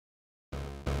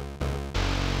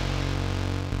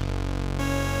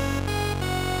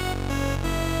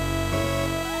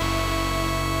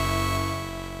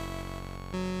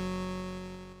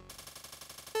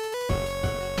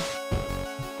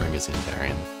us in,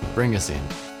 Darian. Bring us in.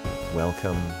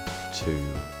 Welcome to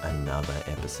another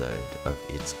episode of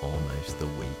It's Almost the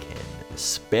Weekend.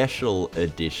 Special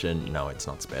edition. No, it's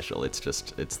not special. It's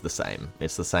the same.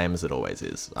 It's the same as it always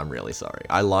is. I'm really sorry.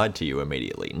 I lied to you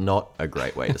immediately. Not a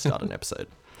great way to start an episode.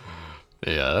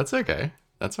 Yeah, that's okay.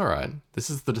 That's all right.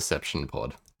 This is the Deception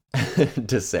Pod.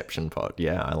 Deception pod.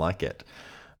 Yeah, I like it.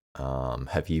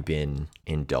 Have you been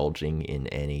indulging in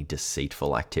any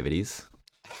deceitful activities?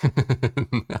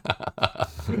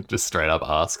 Just straight up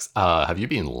asks, have you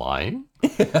been lying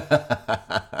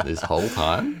this whole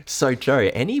time? So, Joe,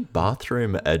 any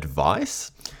bathroom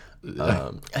advice?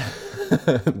 That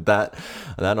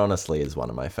honestly is one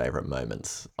of my favorite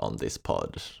moments on this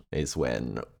pod, is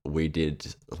when we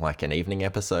did like an evening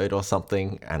episode or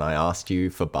something and I asked you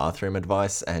for bathroom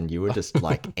advice and you were just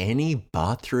like, any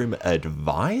bathroom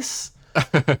advice?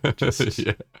 Just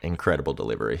Yeah. incredible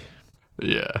delivery.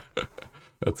 Yeah.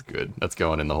 That's good. That's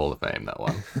going in the Hall of Fame, that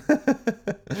one.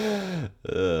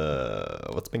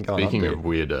 What's been going Speaking on, of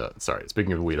weird,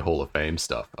 speaking of weird Hall of Fame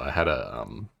stuff, I had a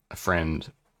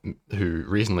friend who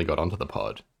recently got onto the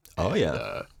pod. Oh,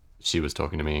 yeah. She was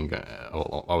talking to me, and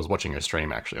I was watching her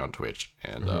stream actually on Twitch,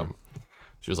 and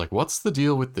she was like, "What's the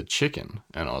deal with the chicken?"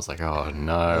 And I was like, "Oh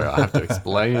no, I have to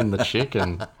explain the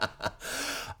chicken."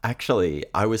 Actually,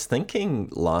 I was thinking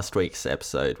last week's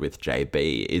episode with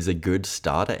JB is a good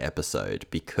starter episode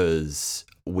because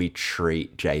we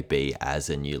treat JB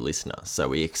as a new listener. So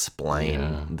we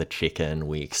explain the chicken,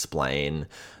 we explain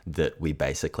that we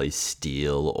basically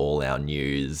steal all our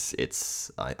news.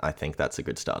 I think that's a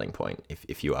good starting point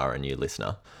if you are a new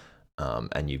listener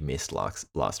and you missed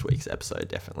last week's episode.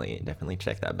 Definitely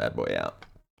check that bad boy out.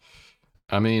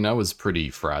 I mean, I was pretty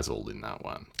frazzled in that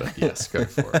one, but yes, go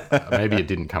for it. Maybe it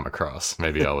didn't come across.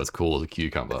 Maybe I was cool as a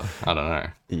cucumber. I don't know.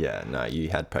 Yeah, no, you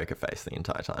had poker face the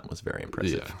entire time. It was very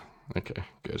impressive. Yeah. Okay,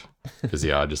 good. Because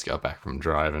I just got back from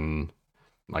driving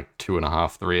like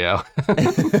 2.5, 3 hours,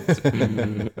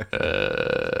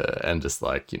 and just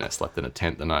slept in a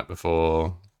tent the night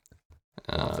before.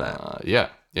 Love that. Yeah.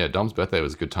 Dom's birthday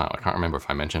was a good time. I can't remember if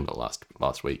I mentioned it last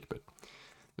week, but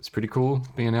it's pretty cool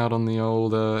being out on the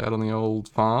old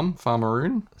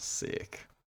farmaroon. Sick.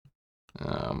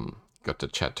 Got to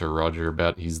chat to Roger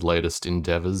about his latest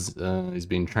endeavors. He's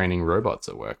been training robots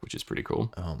at work, which is pretty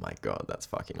cool. Oh my god, that's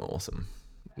fucking awesome.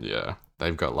 Yeah,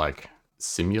 they've got like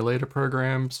simulator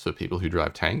programs for people who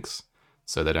drive tanks,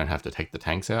 so they don't have to take the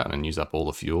tanks out and use up all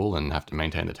the fuel and have to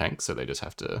maintain the tanks. So they just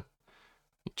have to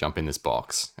jump in this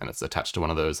box, and it's attached to one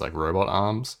of those like robot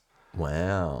arms.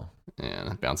 Wow.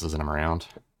 And it bounces them around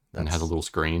and has a little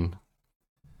screen.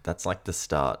 That's like the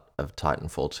start of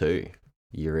Titanfall 2.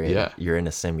 You're in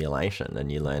a simulation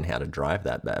and you learn how to drive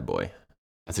that bad boy.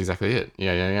 That's exactly it.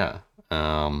 Yeah.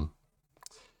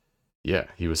 Yeah,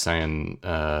 he was saying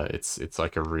it's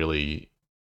like a really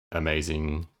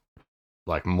amazing,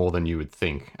 like more than you would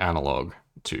think, analog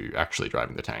to actually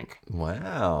driving the tank.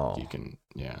 Wow.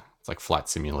 It's like flight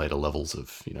simulator levels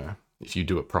of, if you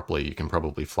do it properly, you can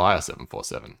probably fly a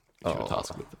 747 if you're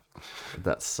tasked with it.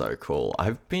 That's so cool.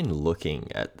 I've been looking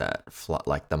at that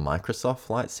like the Microsoft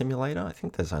Flight Simulator. I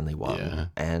think there's only one.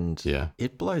 And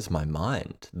it blows my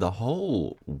mind. The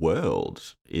whole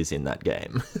world is in that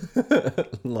game.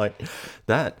 Like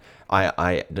that.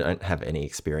 I don't have any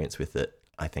experience with it.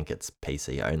 I think it's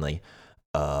PC only.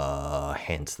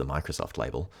 Hence the Microsoft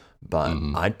label. But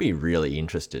I'd be really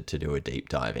interested to do a deep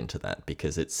dive into that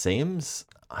because it seems,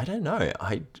 I don't know,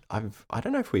 I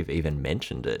don't know if we've even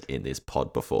mentioned it in this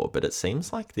pod before, but it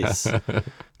seems like this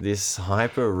this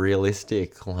hyper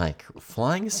realistic like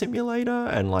flying simulator,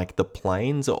 and like the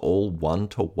planes are all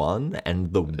 1-to-1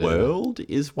 and the world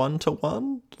is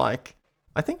 1-to-1. Like,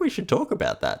 I think we should talk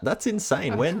about that. That's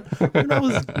insane. When I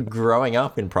was growing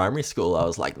up in primary school, I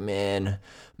was like, man,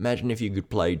 imagine if you could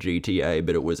play GTA,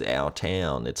 but it was our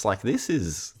town. It's like, this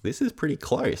is pretty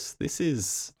close. This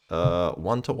is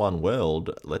 1-to-1 world.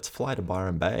 Let's fly to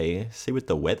Byron Bay, see what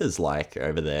the weather's like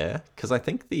over there. Because I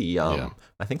think the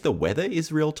weather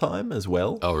is real time as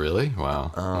well. Oh, really?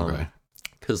 Wow. Okay.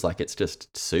 Because like it's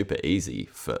just super easy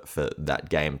for that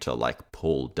game to like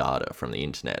pull data from the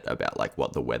internet about like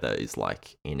what the weather is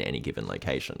like in any given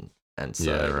location. And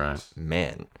so,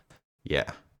 man, yeah.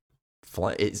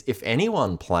 If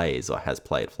anyone plays or has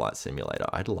played Flight Simulator,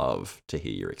 I'd love to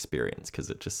hear your experience because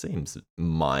it just seems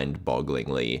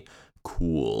mind-bogglingly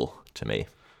cool to me.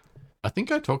 I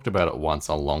think I talked about it once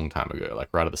a long time ago, like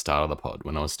right at the start of the pod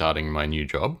when I was starting my new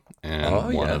job.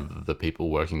 And one of the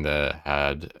people working there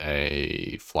had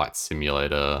a flight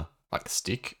simulator like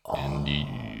stick and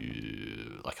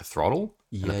like a throttle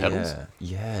and the pedals.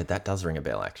 Yeah, that does ring a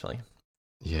bell actually.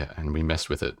 Yeah, and we messed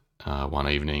with it one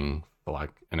evening for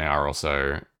like an hour or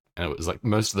so, and it was like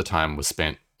most of the time was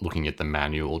spent looking at the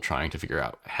manual, trying to figure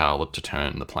out how to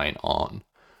turn the plane on.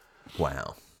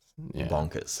 Wow. Yeah.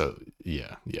 Bonkers. So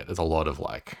yeah, there's a lot of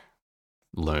like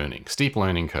steep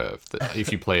learning curve that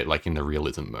if you play it like in the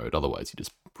realism mode, otherwise you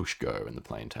just push go and the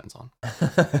plane turns on.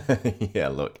 Yeah,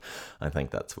 look, I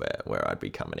think that's where I'd be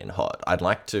coming in hot. I'd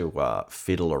like to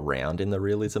fiddle around in the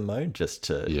realism mode just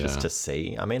to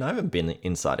see. I mean, I haven't been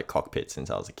inside a cockpit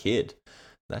since I was a kid.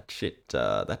 That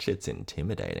shit's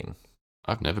intimidating.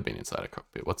 I've never been inside a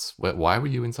cockpit. Why were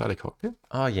you inside a cockpit?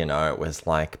 Oh, it was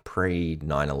like pre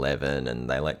 9/11 and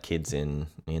they let kids in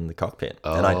the cockpit.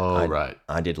 Oh, and right.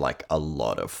 I did like a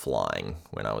lot of flying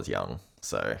when I was young.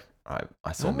 So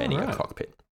I saw many a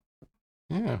cockpit.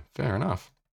 Yeah, fair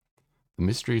enough. The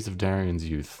mysteries of Darian's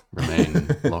youth remain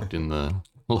locked in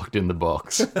the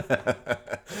box.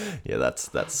 Yeah, that's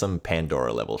some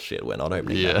Pandora level shit. We're not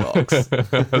opening that box.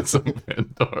 That's some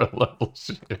Pandora level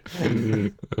shit.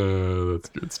 That's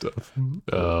good stuff.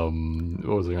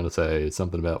 What was I going to say?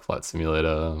 Something about Flight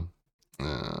Simulator.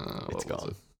 It's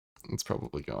gone. It's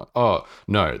probably gone. Oh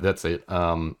no, that's it.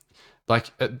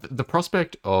 Like the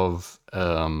prospect of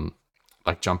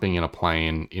like jumping in a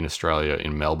plane in Australia,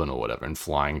 in Melbourne or whatever, and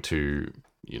flying to,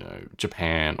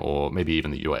 Japan or maybe even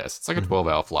the US. It's like a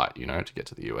 12-hour flight, to get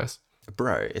to the US.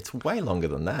 Bro, it's way longer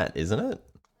than that, isn't it?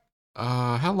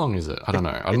 How long is it? I don't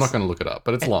know. I'm not going to look it up,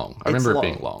 but it's long. I remember it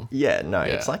being long. Yeah, no,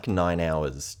 it's like 9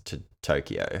 hours to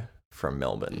Tokyo from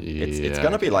Melbourne. It's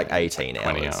going to be like 18 hours.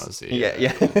 20 hours.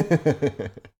 Yeah.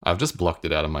 I've just blocked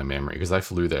it out of my memory because I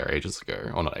flew there ages ago.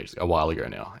 Or not ages ago, a while ago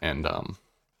now. And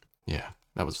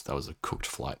that was a cooked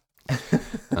flight.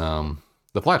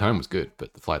 The flight home was good,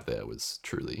 but the flight there was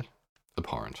truly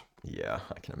abhorrent. Yeah,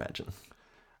 I can imagine.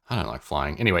 I don't like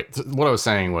flying. Anyway, what I was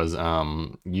saying was,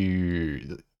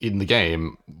 you in the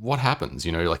game, what happens?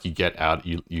 Like you get out,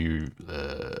 you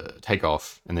take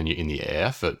off, and then you're in the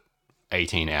air for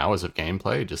 18 hours of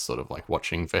gameplay, just sort of like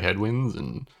watching for headwinds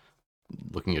and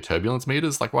looking at turbulence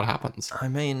meters. Like, what happens? I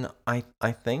mean, I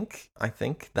think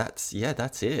that's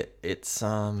it. It's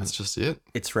that's just it.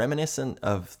 It's reminiscent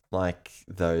of like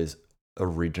those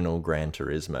original Gran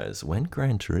Turismos when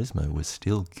Gran Turismo was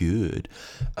still good.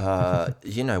 Where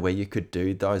you could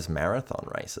do those marathon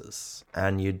races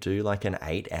and you do like an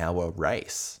 8-hour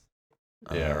race.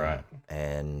 Yeah, right.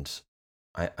 And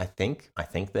I think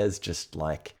there's just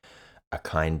like a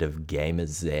kind of gamer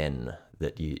zen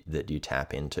that you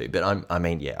tap into. But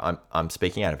I'm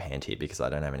speaking out of hand here because I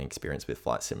don't have any experience with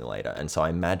Flight Simulator, and so I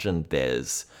imagine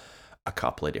there's a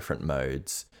couple of different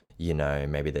modes.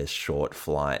 Maybe there's short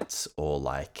flights or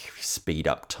like speed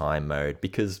up time mode,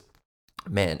 because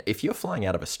man, if you're flying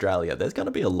out of Australia, there's going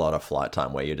to be a lot of flight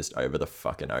time where you're just over the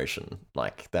fucking ocean.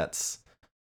 Like that's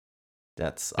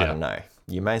I don't know.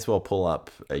 You may as well pull up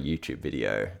a YouTube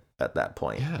video at that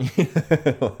point. Yeah.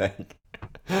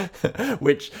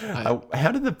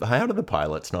 How did the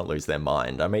pilots not lose their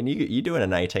mind? I mean, you doing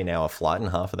an 18-hour flight and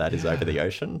half of that is over the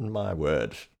ocean? My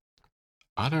word.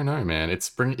 I don't know, man. It's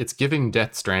giving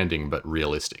Death Stranding, but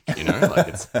realistic,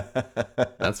 Like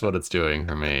that's what it's doing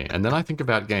for me. And then I think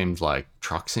about games like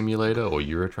Truck Simulator or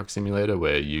Euro Truck Simulator,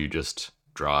 where you just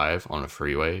drive on a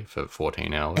freeway for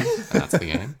 14 hours, and that's the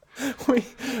game.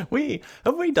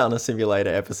 Have we done a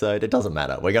simulator episode? It doesn't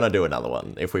matter. We're gonna do another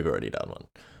one if we've already done one.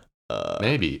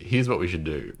 Maybe. Here's what we should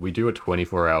do. We do a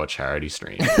 24-hour charity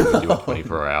stream. We do a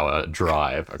 24-hour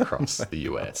drive across the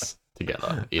US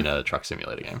together in a truck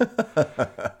simulator game.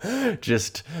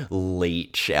 Just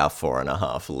leech our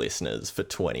 4.5 listeners for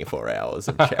 24 hours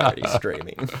of charity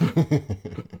streaming.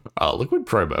 Oh, look, we'd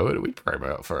promo it. We'd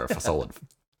promo it for a solid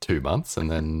 2 months, and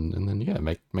then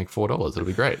make $4. It'll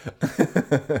be great.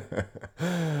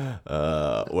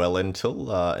 Well, until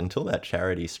that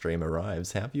charity stream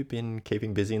arrives, how have you been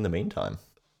keeping busy in the meantime?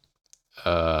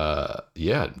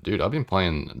 Yeah, dude, I've been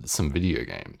playing some video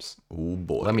games. Oh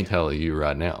boy. Let me tell you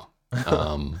right now.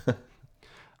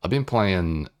 I've been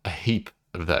playing a heap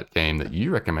of that game that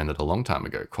you recommended a long time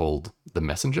ago called The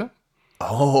Messenger.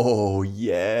 Oh,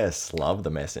 yes. Love The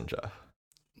Messenger.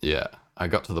 Yeah. I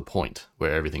got to the point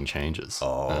where everything changes.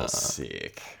 Oh,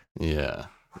 sick. Yeah.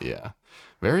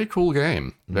 Very cool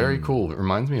game. Very cool. It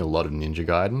reminds me a lot of Ninja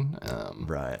Gaiden.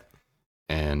 Right.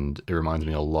 And it reminds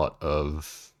me a lot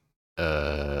of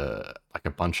like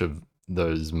a bunch of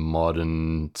those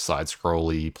modern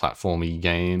side-scrolly platformy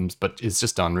games, but it's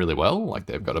just done really well. Like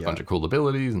they've got a bunch of cool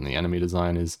abilities, and the enemy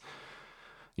design is,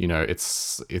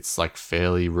 it's like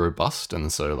fairly robust,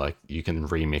 and so like you can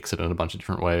remix it in a bunch of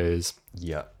different ways.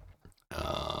 Yeah.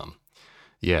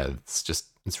 Yeah,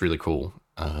 it's really cool.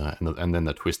 And then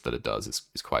the twist that it does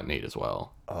is quite neat as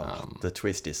well. Oh, the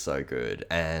twist is so good,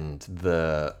 and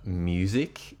the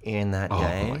music in that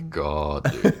game. Oh my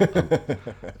god, dude!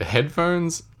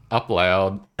 Headphones up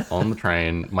loud on the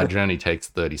train. My journey takes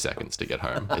 30 seconds to get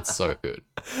home. It's so good.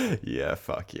 Yeah,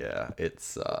 fuck yeah!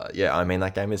 It's yeah. I mean,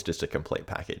 that game is just a complete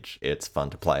package. It's fun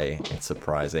to play. It's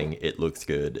surprising. It looks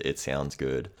good. It sounds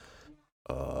good.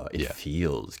 It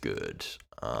feels good.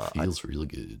 Feels really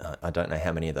good. I don't know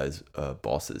how many of those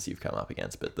bosses you've come up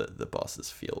against, but the bosses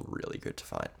feel really good to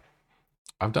fight.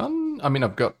 I've done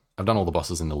all the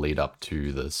bosses in the lead up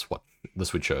to the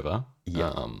switch over.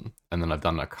 Yeah. And then I've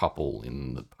done a couple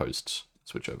in the post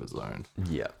switch over zone.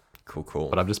 Yeah. Cool.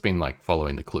 But I've just been like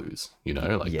following the clues,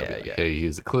 like, hey,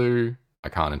 here's a clue. I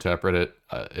can't interpret it.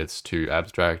 It's too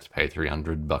abstract. Pay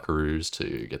 300 buckaroos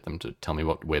to get them to tell me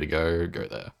where to go. Go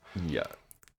there. Yeah.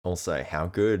 Also, how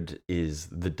good is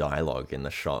the dialogue in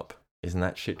the shop? Isn't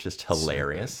that shit just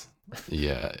hilarious?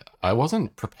 Yeah, I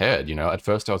wasn't prepared, At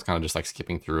first I was kind of just like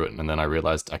skipping through it, and then I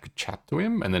realized I could chat to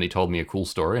him, and then he told me a cool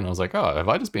story, and I was like, oh, have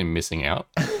I just been missing out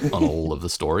on all of the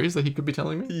stories that he could be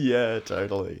telling me? Yeah,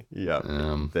 totally. Yeah.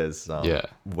 There's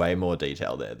way more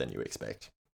detail there than you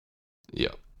expect.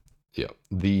 Yeah.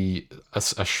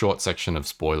 A short section of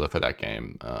spoiler for that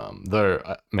game,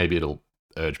 though maybe it'll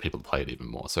urge people to play it even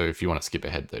more. So if you want to skip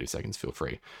ahead 30 seconds, feel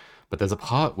free. But there's a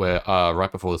part where right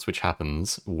before the switch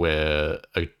happens where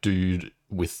a dude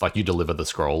with like, you deliver the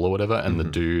scroll or whatever, and the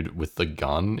dude with the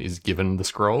gun is given the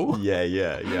scroll. Yeah.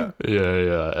 Yeah.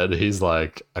 And he's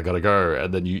like, I gotta go.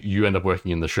 And then you end up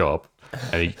working in the shop,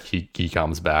 and he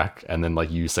comes back, and then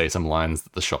like you say some lines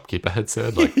that the shopkeeper had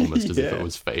said, like almost as if it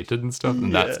was fated and stuff.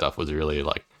 And that stuff was really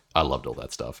like, I loved all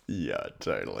that stuff. Yeah,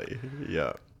 totally.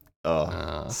 Yeah.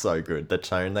 Oh, so good. The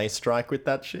tone they strike with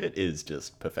that shit is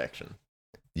just perfection.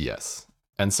 Yes.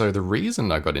 And so the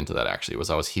reason I got into that actually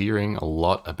was I was hearing a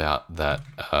lot about that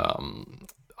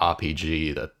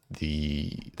RPG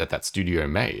that studio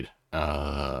made.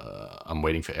 I'm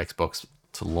waiting for Xbox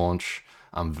to launch.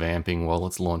 I'm vamping while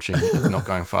it's launching. It's not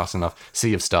going fast enough.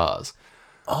 Sea of Stars.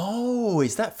 Oh,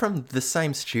 is that from the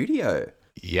same studio?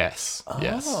 Yes.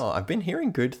 Yes. Oh, I've been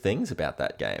hearing good things about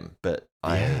that game, but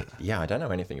I don't know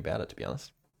anything about it, to be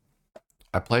honest.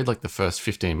 I played like the first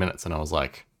 15 minutes and I was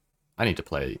like, I need to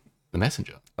play The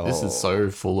Messenger. This is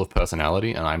so full of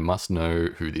personality, and I must know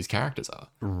who these characters are.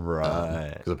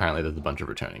 Right. Because apparently there's a bunch of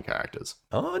returning characters.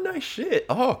 Oh, no shit.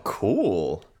 Oh,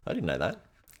 cool. I didn't know that.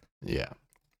 Yeah.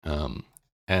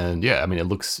 And yeah, I mean, it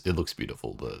looks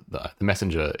beautiful. The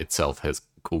Messenger itself has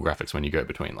cool graphics when you go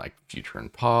between like future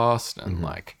and past, and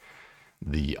like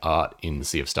the art in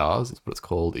Sea of Stars is what it's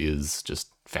called, is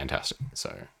just fantastic.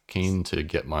 So keen to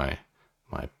get my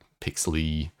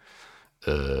pixely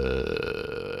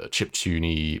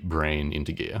chiptune brain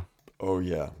into gear. Oh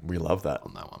yeah, we love that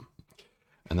on that one.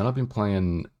 And then I've been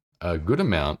playing a good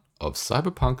amount of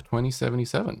Cyberpunk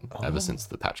 2077 ever since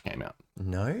the patch came out.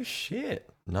 No shit.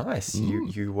 Nice.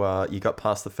 You got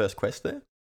past the first quest there?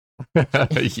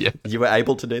 Yeah. You were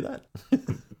able to do that?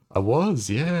 I was,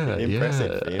 yeah.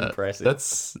 Impressive.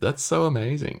 That's so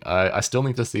amazing. I still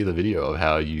need to see the video of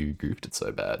how you goofed it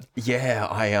so bad. Yeah,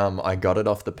 I got it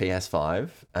off the PS5,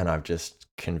 and I've just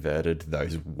converted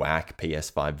those whack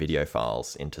PS5 video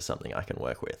files into something I can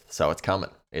work with. So it's coming.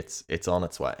 It's on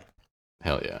its way.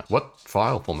 Hell yeah. What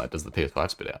file format does the PS5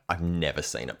 spit out? I've never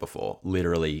seen it before.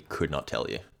 Literally could not tell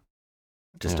you.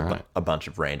 Just a bunch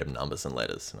of random numbers and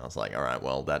letters. And I was like, all right,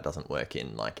 well, that doesn't work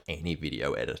in like any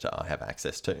video editor I have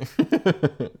access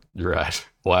to. Right.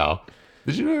 Wow.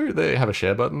 Did you know they have a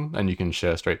share button and you can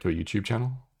share straight to a YouTube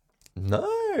channel?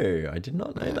 No, I did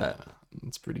not know that.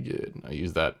 It's pretty good. I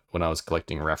used that when I was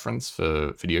collecting reference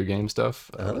for video game stuff.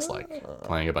 I was like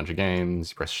playing a bunch of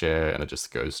games, you press share, and it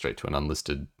just goes straight to an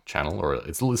unlisted channel, or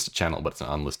it's a listed channel, but it's an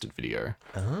unlisted video.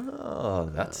 Oh,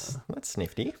 that's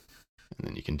nifty. And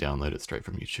then you can download it straight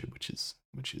from YouTube, which is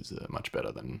much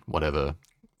better than whatever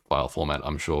file format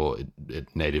I'm sure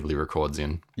it natively records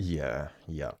in. Yeah.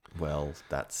 Well,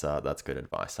 that's good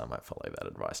advice. I might follow that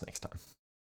advice next time.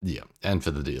 Yeah, and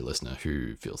for the dear listener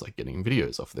who feels like getting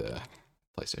videos off their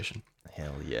PlayStation.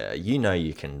 Hell yeah.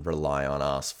 You can rely on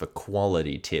us for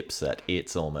quality tips at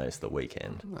It's Almost the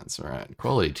Weekend. That's right.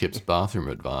 Quality tips, bathroom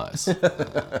advice.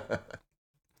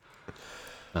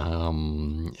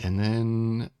 And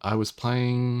then I was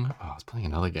playing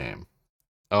another game.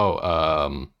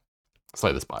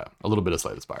 Slay the Spire. A little bit of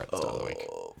Slay the Spire at the start of the week.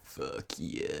 Oh, fuck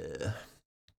yeah.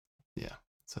 Yeah.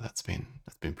 So that's been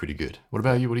pretty good. What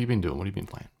about you? What have you been doing? What have you been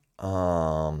playing?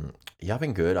 Yeah, I've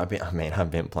been good. I've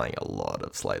been playing a lot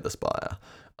of Slay the Spire.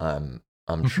 I'm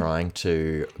I'm trying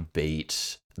to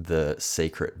beat the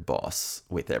secret boss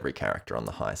with every character on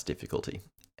the highest difficulty.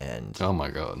 And oh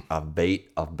my god. I've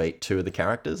beat two of the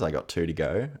characters. I got two to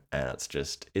go, and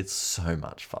it's so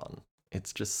much fun.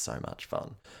 It's just so much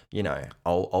fun. You know,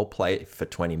 I'll play for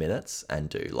 20 minutes and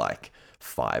do like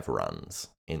 5 runs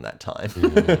in that time.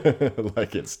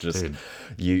 Like it's just Dude.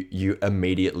 you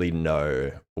immediately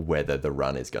know whether the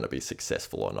run is going to be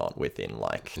successful or not within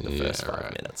like the first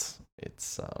 5 minutes.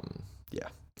 It's yeah,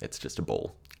 it's just a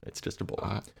ball. It's just a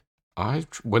ball.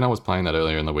 When I was playing that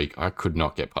earlier in the week, I could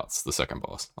not get past the second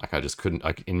boss. Like I just couldn't.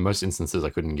 In most instances, I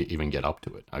couldn't even get up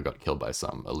to it. I got killed by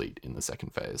some elite in the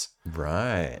second phase.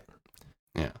 Right.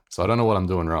 Yeah. So I don't know what I'm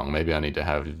doing wrong. Maybe I need to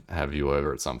have you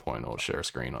over at some point or share a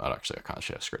screen. Or actually, I can't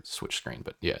share a screen, switch screen.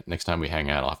 But yeah, next time we hang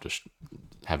out, I'll have to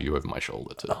have you over my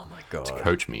shoulder to oh my god, to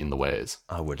coach me in the ways.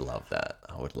 I would love that.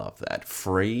 I would love that.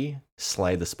 Free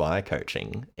Slay the Spire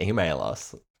coaching. Email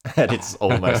us. And it's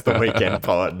almost the weekend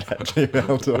pod at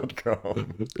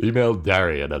gmail.com. Email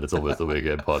Darian at it's almost the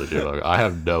weekend pod at gmail.com. I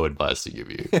have no advice to give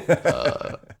you.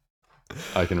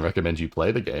 I can recommend you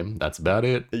play the game. That's about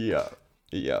it. Yeah.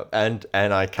 Yeah. And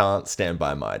I can't stand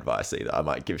by my advice either. I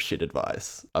might give shit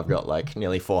advice. I've got like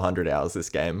nearly 400 hours this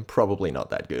game. Probably not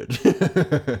that good.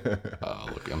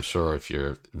 Look, I'm sure if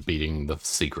you're beating the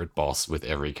secret boss with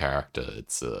every character,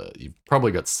 it's you've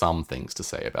probably got some things to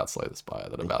say about Slay the Spire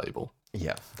that are valuable.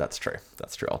 Yeah, that's true.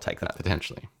 That's true. I'll take that.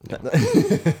 Potentially. Yeah,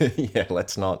 yeah,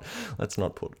 let's not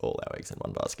put all our eggs in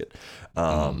one basket.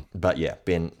 But yeah,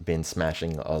 been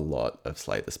smashing a lot of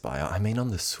Slay the Spire. I mean, on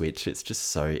the Switch, it's just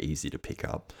so easy to pick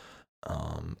up.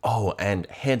 Oh, and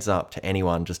heads up to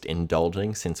anyone just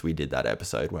indulging since we did that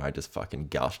episode where I just fucking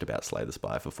gushed about Slay the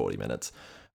Spire for 40 minutes.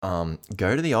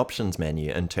 Go to the options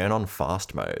menu and turn on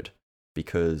fast mode.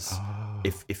 Because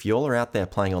if you're out there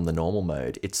playing on the normal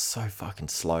mode, it's so fucking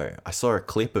slow. I saw a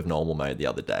clip of normal mode the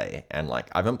other day, and like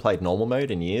I haven't played normal mode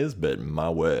in years, but my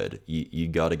word, you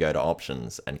got to go to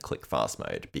options and click fast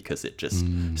mode because it just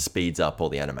speeds up all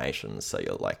the animations, so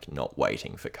you're like not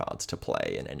waiting for cards to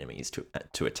play and enemies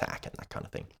to attack and that kind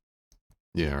of thing.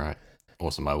 Yeah, right.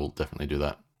 Awesome. I will definitely do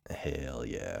that. Hell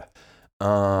yeah.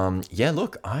 Yeah,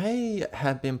 look, I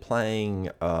have been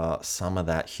playing some of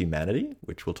that Humanity,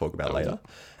 which we'll talk about later.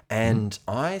 And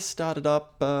I started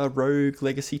up Rogue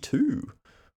Legacy 2,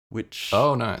 which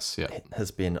nice, yeah, has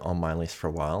been on my list for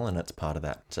a while, and it's part of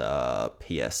that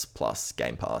PS Plus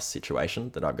Game Pass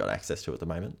situation that I've got access to at the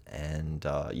moment. And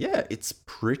yeah, it's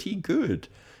pretty good.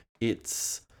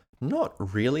 It's not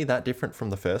really that different from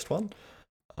the first one.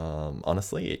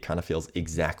 Honestly, it kind of feels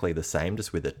exactly the same,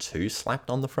 just with a 2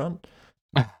 slapped on the front.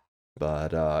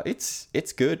 But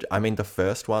it's good. I mean, the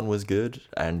first one was good,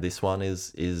 and this one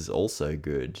is also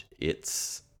good.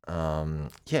 It's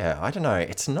yeah, I don't know.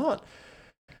 It's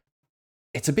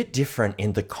a bit different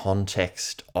in the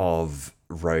context of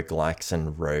roguelikes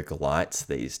and roguelites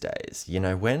these days. You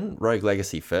know, when Rogue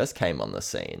Legacy first came on the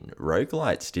scene,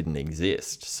 roguelites didn't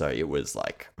exist, so it was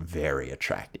like very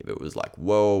attractive. It was like,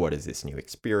 whoa, what is this new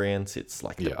experience? It's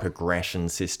like the progression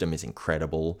system is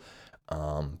incredible.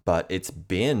 But it's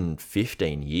been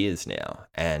 15 years now,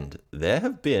 and there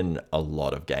have been a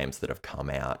lot of games that have come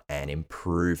out and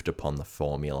improved upon the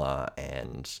formula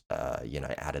and,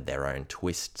 added their own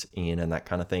twist in and that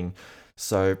kind of thing.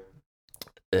 So,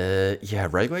 yeah,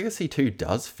 Rogue Legacy 2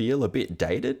 does feel a bit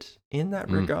dated in that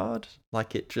regard.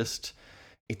 Like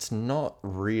it's not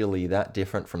really that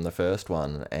different from the first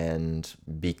one. And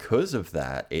because of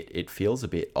that, it feels a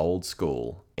bit old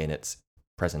school in its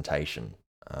presentation.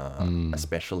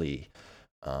 Especially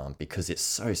because it's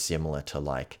so similar to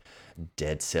like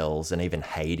Dead Cells and even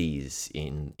Hades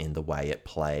in the way it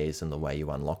plays and the way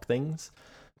you unlock things.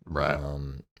 Right.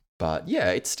 But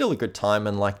yeah, it's still a good time,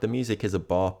 and like the music is a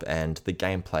bop and the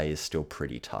gameplay is still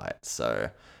pretty tight. So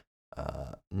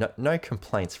no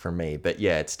complaints from me. But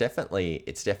yeah, it's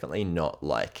definitely not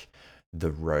like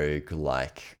the rogue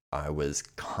like I was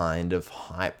kind of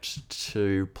hyped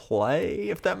to play,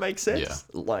 if that makes sense.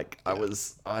 Yeah. Like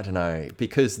I don't know,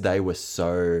 because they were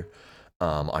so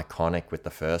iconic with the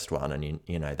first one, and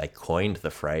you know they coined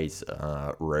the phrase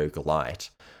roguelite.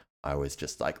 I was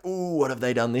just like, ooh, what have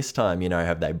they done this time? You know,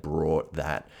 have they brought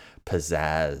that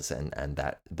pizzazz and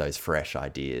that those fresh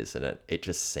ideas? And it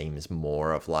just seems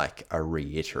more of like a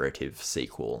reiterative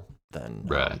sequel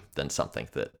than something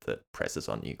that presses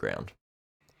on new ground.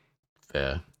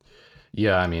 Fair.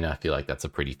 Yeah, I mean, I feel like that's a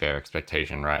pretty fair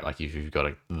expectation, right? Like if you've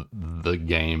got the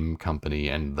game company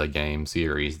and the game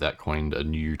series that coined a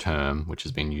new term, which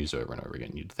has been used over and over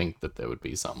again, you'd think that there would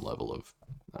be some level of,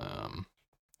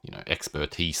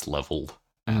 expertise leveled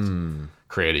at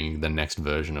creating the next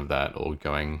version of that, or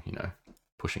going,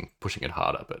 pushing it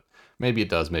harder. But maybe it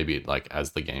does. Maybe it, like,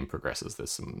 as the game progresses,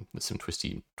 there's some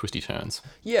twisty turns.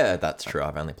 Yeah, that's true.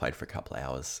 I've only played for a couple of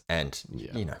hours, and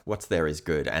you know what's there is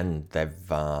good. And they've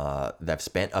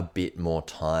spent a bit more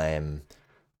time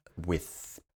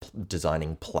with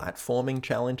designing platforming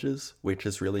challenges, which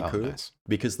is really cool. Nice.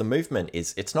 Because the movement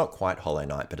it's not quite Hollow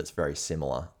Knight, but it's very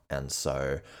similar. And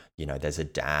so, you know, there's a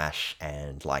dash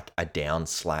and like a down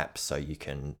slap, so you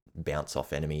can bounce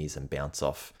off enemies and bounce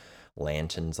off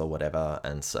lanterns or whatever.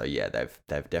 And so yeah,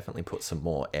 they've definitely put some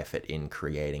more effort in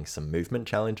creating some movement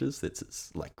challenges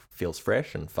that's like feels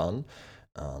fresh and fun.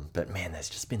 But man, there's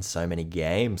just been so many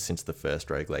games since the first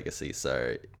Rogue Legacy.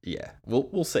 So yeah,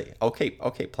 we'll see. I'll keep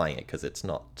playing it because it's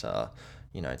not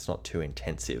it's not too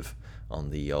intensive on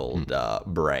the old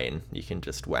brain. You can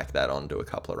just whack that on, do a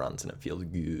couple of runs, and it feels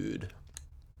good.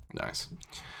 Nice.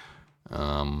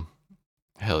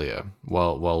 Hell yeah.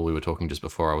 While we were talking just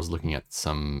before, I was looking at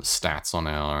some stats on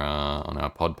our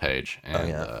pod page,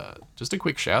 and just a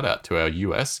quick shout out to our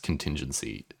US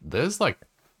contingency. There's like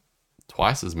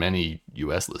twice as many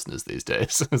US listeners these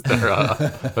days as there are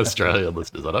Australian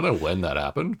listeners. I don't know when that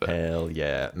happened, but hell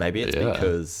yeah. Maybe it's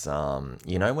because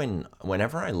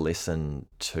whenever I listen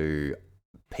to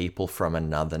people from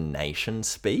another nation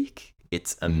speak,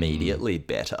 it's immediately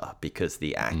better because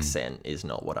the accent is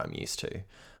not what I'm used to.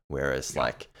 Whereas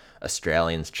like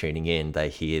Australians tuning in, they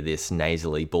hear this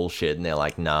nasally bullshit and they're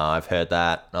like, nah, I've heard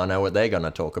that. I know what they're going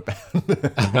to talk about.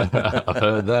 I've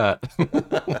heard that.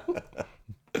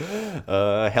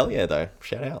 Hell yeah, though.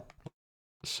 Shout out.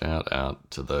 Shout out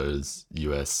to those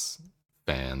US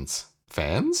fans?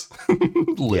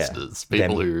 Listeners.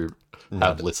 People who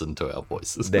have listened to our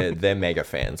voices. They're mega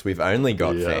fans. We've only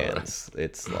got fans. Right.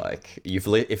 It's like,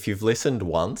 if you've listened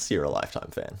once, you're a lifetime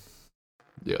fan.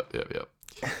 Yep.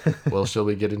 Well, shall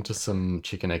we get into some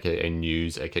chicken, aka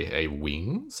news, aka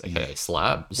wings, aka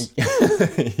slabs?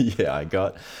 Yeah, I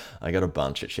got a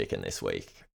bunch of chicken this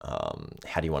week.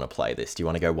 How do you want to play this? Do you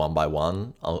want to go one by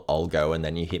one? I'll go and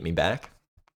then you hit me back.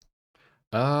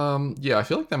 Yeah, I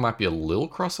feel like there might be a little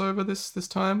crossover this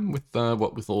time with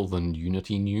with all the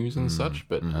Unity news and such.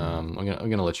 But I'm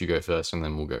gonna let you go first, and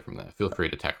then we'll go from there. Feel free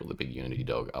to tackle the big Unity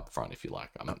dog up front if you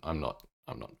like. I'm not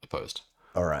opposed.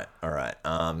 All right.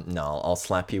 No, I'll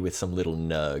slap you with some little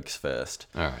nerds first.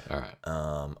 All right.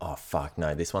 Oh, fuck,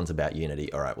 no, this one's about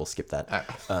Unity. All right, we'll skip that.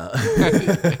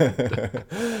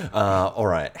 All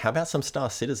right, how about some Star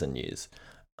Citizen news?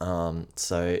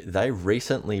 So they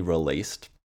recently released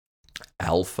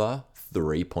Alpha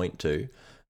 3.2,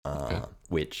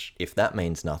 which, if that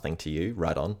means nothing to you,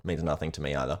 right on, means nothing to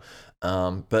me either.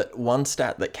 But one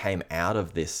stat that came out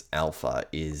of this alpha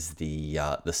is the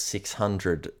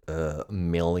 $600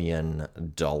 million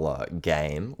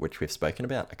game, which we've spoken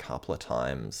about a couple of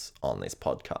times on this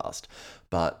podcast.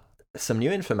 But some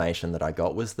new information that I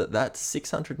got was that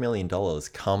 $600 million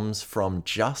comes from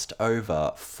just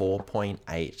over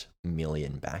 4.8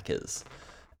 million backers.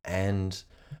 And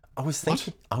I was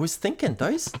thinking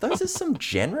those are some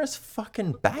generous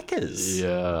fucking backers.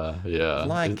 Yeah.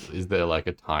 Like, is there like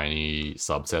a tiny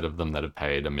subset of them that have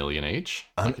paid $1 million each?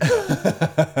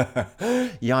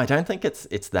 Yeah, I don't think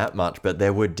it's that much, but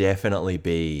there would definitely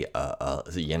be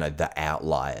the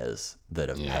outliers that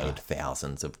have paid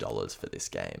thousands of dollars for this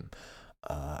game.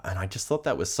 And I just thought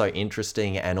that was so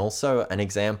interesting, and also an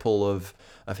example of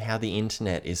how the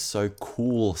internet is so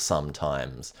cool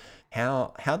sometimes.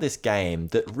 How this game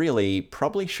that really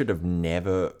probably should have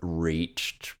never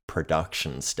reached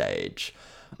production stage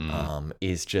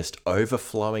is just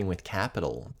overflowing with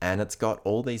capital, and it's got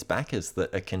all these backers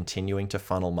that are continuing to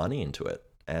funnel money into it,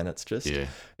 and it's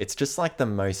just like the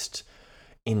most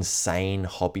insane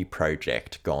hobby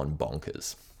project gone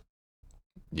bonkers.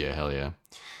 Yeah, hell yeah.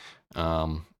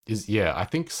 I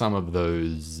think some of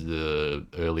those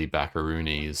early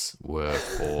backaroonies were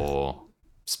for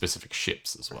specific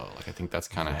ships as well. Like, I think that's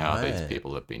kind of how these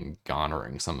people have been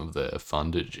garnering some of their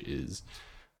fundage is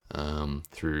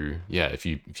through if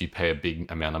you pay a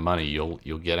big amount of money, you'll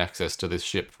get access to this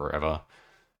ship forever,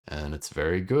 and it's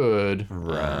very good.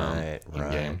 Right.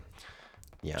 Game,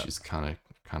 which is kind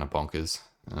of bonkers.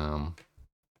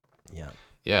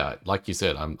 Yeah, like you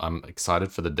said, I'm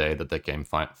excited for the day that game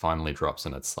finally drops,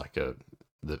 and it's like the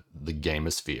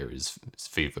gamosphere is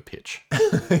fever pitch.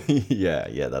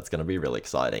 yeah, that's going to be really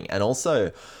exciting. And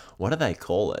also, what do they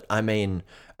call it? I mean,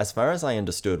 as far as I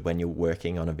understood, when you're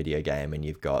working on a video game and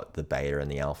you've got the beta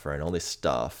and the alpha and all this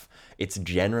stuff, it's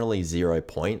generally 0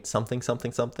 point something,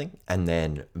 and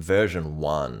then version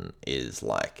 1 is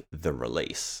like the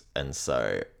release. And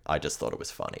so I just thought it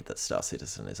was funny that Star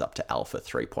Citizen is up to Alpha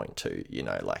 3.2. You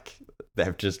know, like,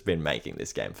 they've just been making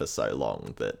this game for so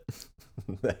long that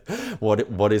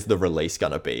What is the release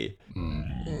gonna be?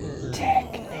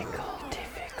 Technical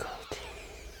difficulty.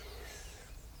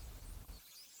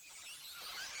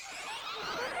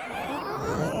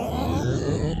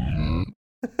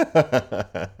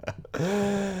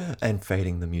 And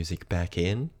fading the music back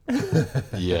in.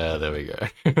 Yeah, there we go.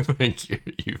 Thank you.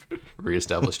 You've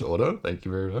reestablished order. Thank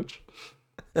you very much.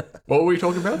 What were we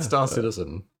talking about? Star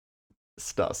Citizen.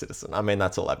 Star Citizen. I mean,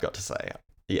 that's all I've got to say.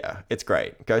 Yeah, it's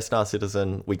great. Go Star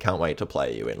Citizen. We can't wait to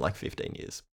play you in like 15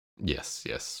 years. Yes,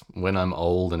 yes. When I'm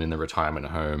old and in the retirement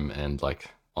home and like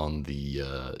on the,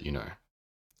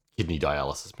 kidney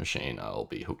dialysis machine, I'll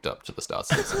be hooked up to the Star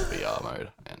Citizen VR mode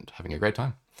and having a great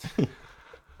time.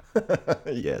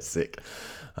 Yeah, sick.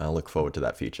 I look forward to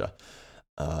that future.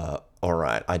 All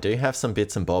right. I do have some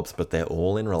bits and bobs, but they're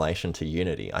all in relation to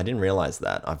Unity. I didn't realize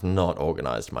that. I've not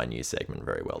organized my news segment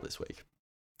very well this week.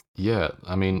 Yeah,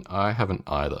 I mean, I haven't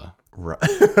either. Right.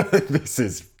 This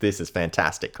is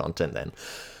fantastic content then.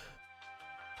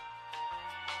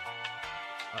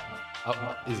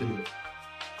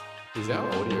 Is our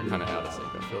audio kind of out of sync?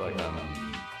 I feel like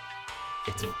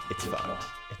It's fine.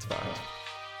 It's fine.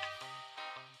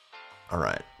 All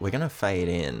right, we're gonna fade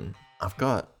in. I've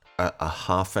got a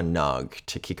half a nug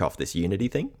to kick off this Unity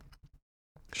thing.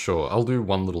 Sure, I'll do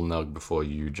one little nug before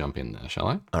you jump in there, shall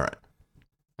I? All right.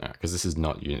 Because this is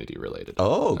not Unity related.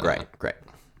 Oh, great.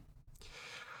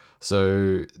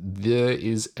 So there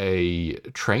is a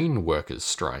train workers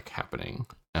strike happening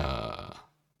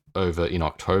over in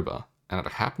October, and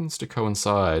it happens to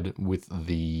coincide with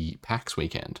the PAX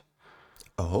weekend.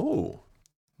 Oh.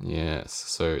 Yes,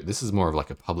 so this is more of like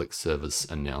a public service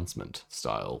announcement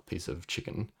style piece of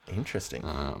chicken. Interesting.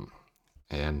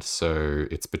 And so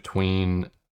it's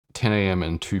between 10 a.m.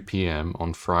 and 2 p.m.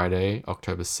 on Friday,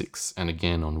 October 6th, and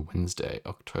again on Wednesday,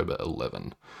 October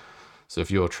 11. So if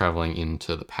you're traveling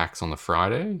into the PAX on the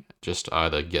Friday, just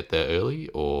either get there early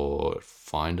or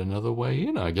find another way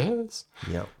in, I guess.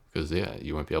 Yep. Because, yeah,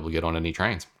 you won't be able to get on any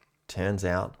trains. Turns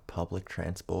out public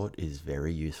transport is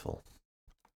very useful.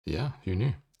 Yeah, who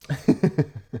knew?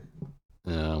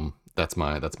 That's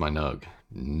my nug.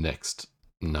 Next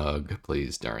nug,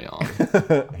 please, Darian.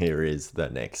 Here is the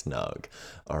next nug.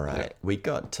 All right. Yeah. We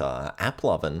got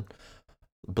AppLovin,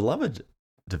 beloved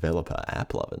developer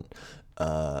AppLovin.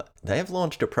 They have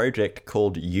launched a project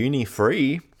called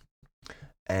UniFree,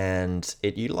 and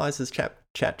it utilizes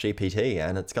ChatGPT,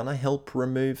 and it's going to help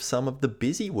remove some of the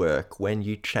busy work when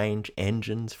you change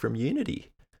engines from Unity.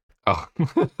 Oh,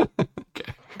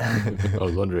 okay. I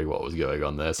was wondering what was going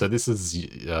on there. So this is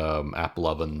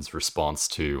AppLovin's response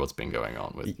to what's been going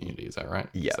on with Unity, is that right?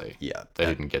 Yeah, They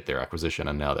didn't get their acquisition,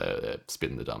 and now they're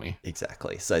spitting the dummy.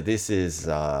 Exactly. So this is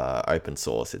open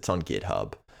source. It's on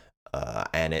GitHub,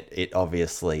 and it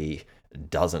obviously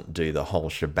doesn't do the whole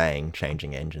shebang.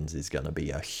 Changing engines is going to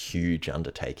be a huge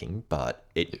undertaking, but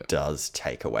it does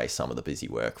take away some of the busy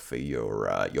work for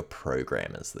your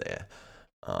programmers there.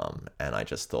 And I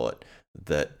just thought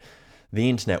that the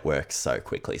internet works so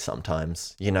quickly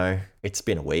sometimes. You know, it's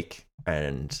been a week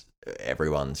and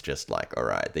everyone's just like, all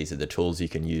right, these are the tools you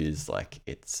can use. Like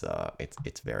it's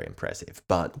very impressive.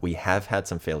 But we have had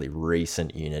some fairly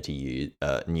recent Unity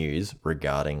news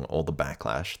regarding all the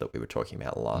backlash that we were talking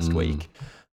about last week.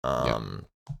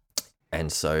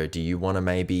 And so do you want to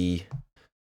maybe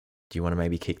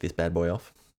kick this bad boy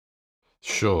off?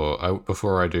 Sure.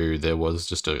 Before I do, there was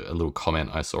just a little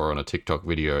comment I saw on a TikTok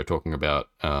video talking about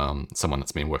someone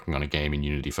that's been working on a game in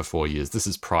Unity for 4 years. This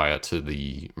is prior to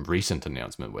the recent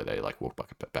announcement where they walked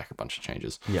back a bunch of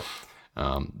changes. Yeah.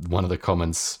 One of the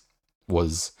comments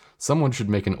was, someone should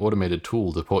make an automated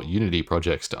tool to port Unity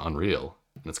projects to Unreal.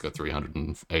 And it's got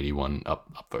 381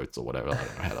 upvotes or whatever. I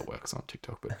don't know how that works on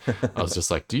TikTok, but I was just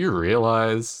like, do you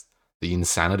realize the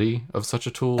insanity of such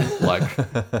a tool? Like,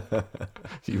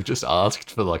 you've just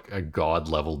asked for like a god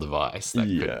level device that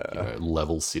could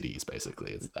level cities.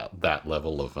 Basically, it's that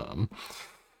level of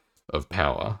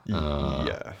power.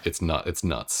 It's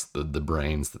nuts. The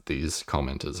brains that these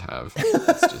commenters have.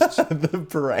 It's just the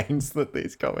brains that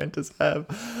these commenters have.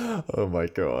 Oh my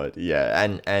god. Yeah,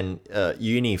 and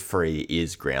UniFree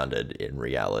is grounded in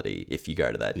reality. If you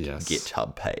go to that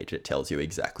GitHub page, it tells you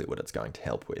exactly what it's going to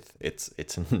help with. It's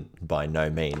by no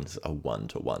means a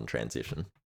one-to-one transition.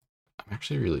 I'm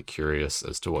actually really curious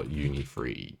as to what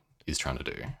UniFree is trying to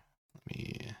do.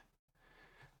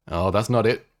 Oh, that's not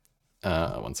it.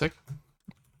 One sec.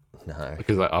 No.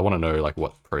 Because I want to know like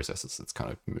what processes it's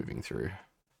kind of moving through.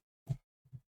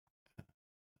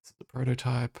 The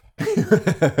prototype.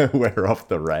 We're off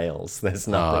the rails. There's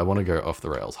nothing. I want to go off the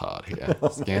rails hard here.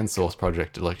 Scan source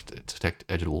project to detect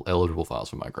eligible files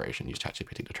for migration. Use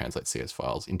ChatGPT to translate CS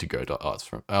files into Go. Oh, it's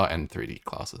from and 3D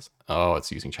classes. Oh,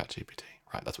 it's using ChatGPT.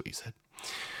 Right, that's what you said.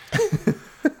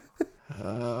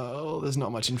 There's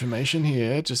not much information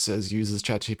here. It just says uses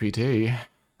ChatGPT.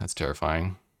 That's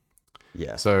terrifying.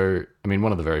 Yeah. So, I mean,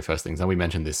 one of the very first things, and we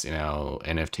mentioned this in our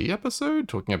NFT episode,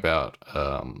 talking about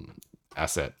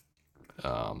asset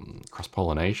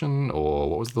cross-pollination, or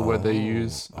what was the word they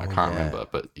use? I can't remember,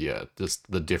 but yeah,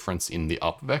 just the difference in the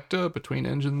up vector between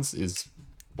engines is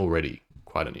already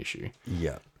quite an issue.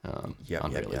 Yeah.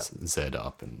 Unreal is Z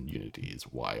up and Unity is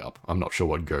Y up. I'm not sure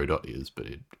what Godot is, but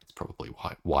it's probably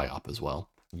Y up as well.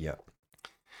 Yeah.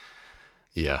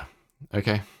 Yeah.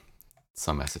 Okay.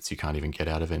 Some assets you can't even get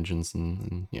out of engines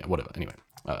and yeah, whatever. Anyway,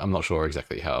 I'm not sure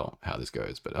exactly how this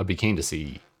goes, but I'd be keen to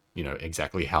see,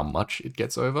 exactly how much it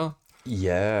gets over.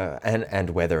 Yeah, and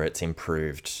whether it's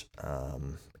improved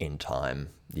in time.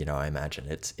 I imagine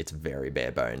it's very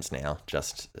bare bones now,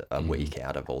 just a week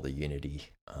out of all the Unity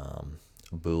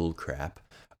bull crap.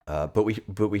 But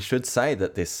we should say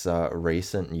that this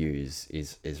recent news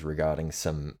is regarding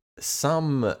some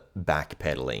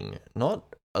backpedaling,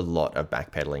 not a lot of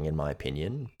backpedaling in my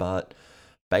opinion, but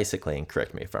basically, and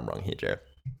correct me if I'm wrong here, Joe,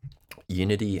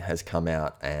 Unity has come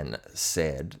out and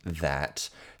said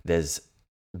that there's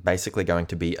basically going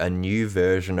to be a new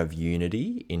version of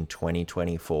Unity in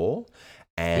 2024,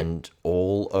 and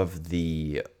all of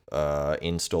the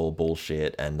install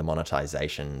bullshit and the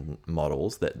monetization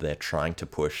models that they're trying to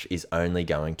push is only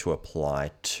going to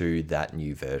apply to that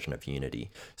new version of Unity.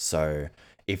 So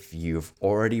if you've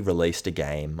already released a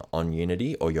game on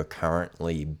Unity or you're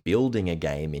currently building a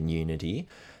game in Unity,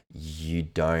 you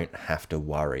don't have to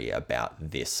worry about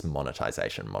this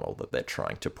monetization model that they're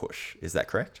trying to push. Is that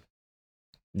correct?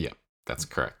 Yeah, that's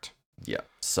correct. Yeah.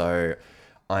 So,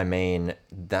 I mean,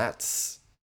 it's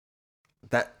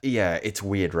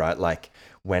weird, right? Like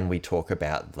when we talk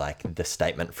about like the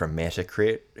statement from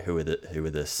Metacritic, who are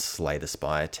the Slay the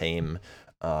Spire team,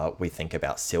 we think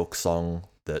about Silksong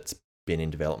that's been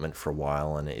in development for a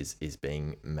while and is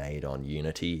being made on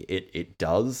Unity. It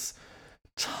does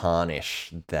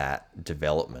tarnish that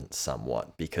development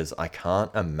somewhat, because I can't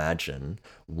imagine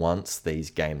once these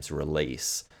games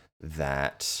release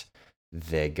that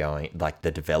they're going, like, the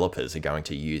developers are going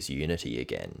to use Unity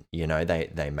again.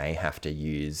 They may have to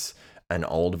use an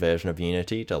old version of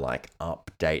Unity to like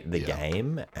update the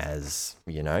game, as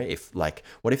if like,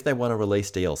 what if they want to release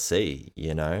DLC?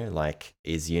 Like,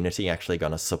 is Unity actually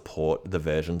going to support the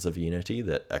versions of Unity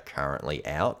that are currently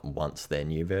out once their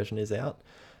new version is out?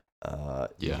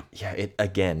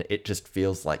 It just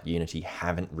feels like Unity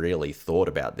haven't really thought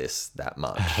about this that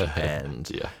much,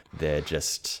 and they're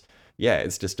just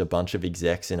it's just a bunch of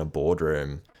execs in a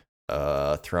boardroom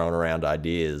throwing around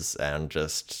ideas and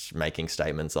just making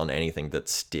statements on anything that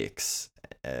sticks.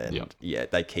 And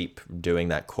they keep doing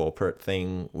that corporate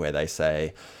thing where they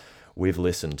say, we've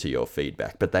listened to your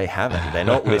feedback, but they haven't. They're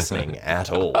not listening at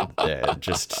all. They're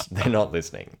not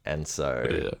listening. And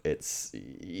so it's,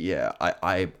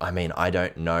 I mean, I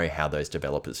don't know how those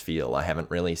developers feel. I haven't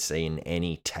really seen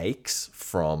any takes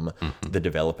from the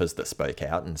developers that spoke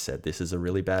out and said this is a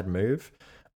really bad move.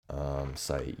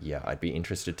 I'd be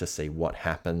interested to see what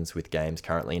happens with games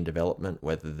currently in development,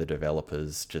 whether the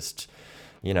developers just,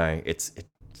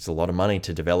 it's a lot of money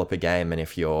to develop a game, and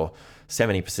if you're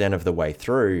 70% of the way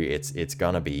through, it's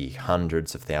gonna be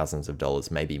hundreds of thousands of dollars,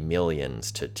 maybe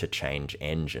millions to change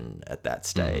engine at that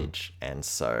stage. And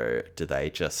so do they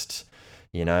just,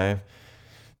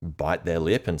 bite their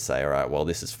lip and say, all right, well,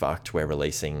 this is fucked. We're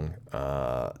releasing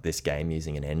this game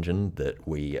using an engine that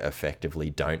we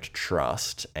effectively don't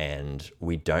trust, and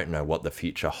we don't know what the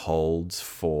future holds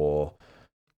for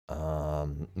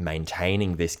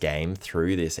maintaining this game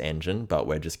through this engine, but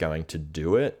we're just going to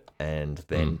do it and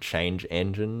then change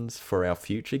engines for our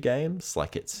future games.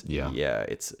 Like it's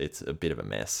a bit of a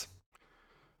mess.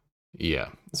 Yeah.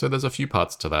 So there's a few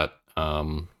parts to that.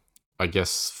 I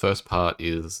guess first part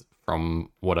is, from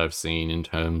what I've seen in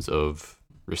terms of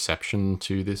reception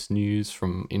to this news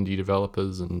from indie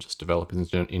developers and just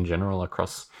developers in general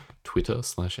across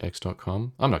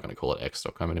Twitter/X.com. I'm not going to call it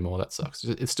X.com anymore. That sucks.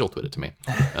 It's still Twitter to me.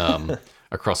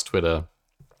 Across Twitter,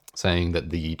 saying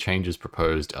that the changes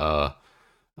proposed are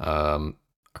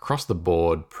across the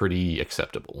board pretty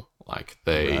acceptable. Like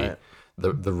the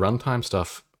runtime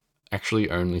stuff actually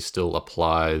only still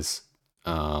applies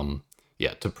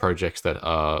to projects that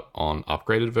are on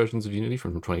upgraded versions of Unity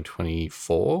from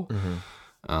 2024.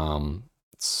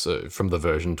 So from the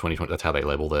version 2020, that's how they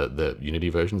label the Unity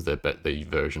versions. They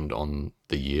versioned on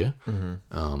the year.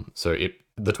 So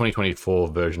the 2024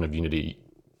 version of Unity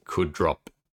could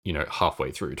drop,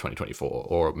 halfway through 2024,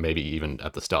 or maybe even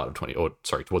at the start of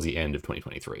towards the end of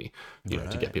 2023,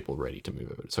 to get people ready to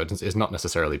move over. So it's not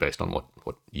necessarily based on what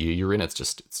year you're in.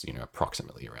 It's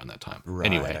approximately around that time. Right,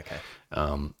 anyway, okay.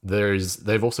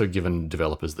 They've also given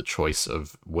developers the choice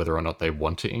of whether or not they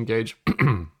want to engage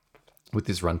with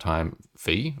this runtime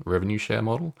fee revenue share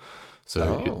model.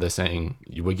 So they're saying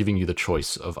we're giving you the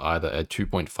choice of either a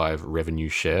 2.5 revenue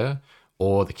share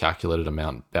or the calculated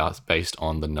amount based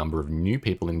on the number of new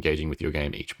people engaging with your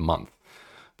game each month.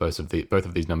 Both of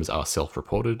these numbers are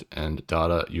self-reported and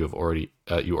data you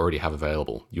already have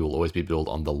available. You will always be billed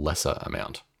on the lesser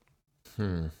amount.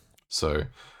 So,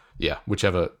 yeah,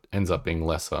 whichever ends up being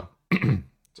lesser.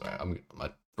 Sorry,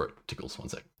 my throat tickles. 1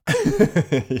 sec.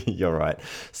 You're right.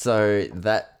 So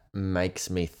that makes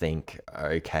me think,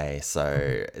 okay,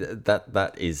 so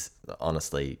that is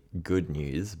honestly good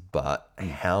news, but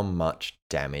how much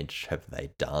damage have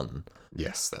they done?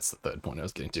 Yes, that's the third point I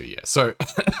was getting to. Yeah. So,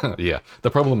 yeah, the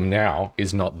problem now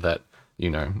is not that,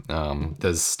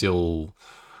 there's still,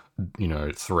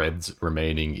 threads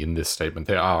remaining in this statement.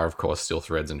 There are, of course, still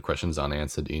threads and questions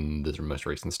unanswered in the most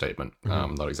recent statement.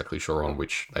 I'm not exactly sure on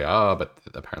which they are, but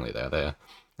apparently they're there.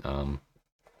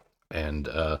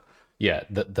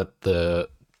 The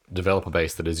developer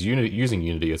base that is using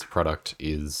Unity as a product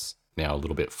is now a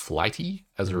little bit flighty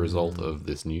as a result of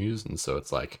this news, and so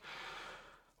it's like,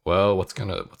 well, what's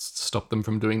to stop them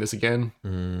from doing this again?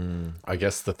 I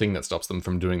guess the thing that stops them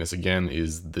from doing this again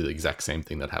is the exact same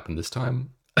thing that happened this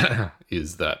time,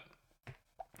 is that,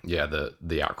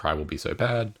 the outcry will be so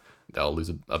bad, they'll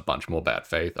lose a bunch more bad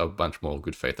faith, a bunch more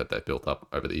good faith that they've built up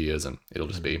over the years, and it'll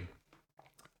just be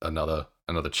another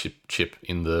chip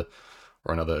in the,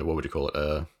 or another, what would you call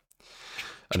it,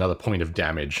 another point of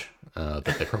damage that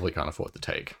they probably can't afford to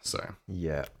take. So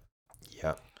yeah,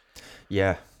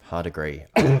 hard agree.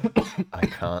 I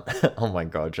can't. Oh my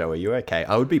god, Joe, are you okay?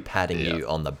 I would be patting you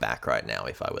on the back right now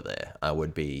if I were there. I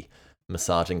would be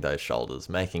massaging those shoulders,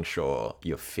 making sure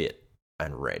you're fit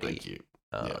and ready. Thank you.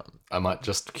 I might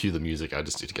just cue the music. I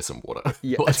just need to get some water.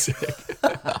 Yeah. One sec.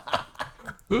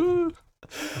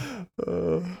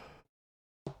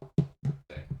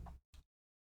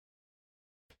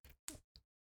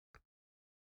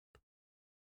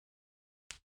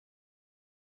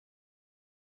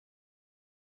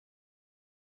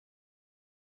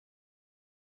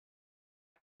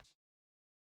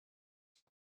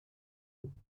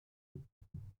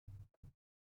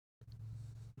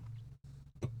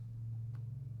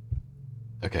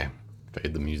 Okay,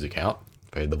 fade the music out,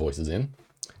 fade the voices in.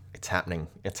 It's happening.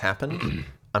 It's happened.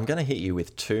 I'm going to hit you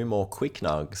with 2 more quick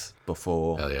nugs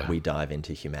before we dive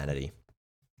into humanity.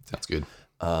 Sounds good.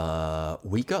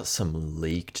 We got some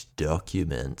leaked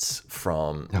documents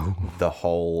from the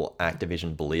whole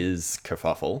Activision Blizz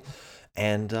kerfuffle,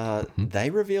 and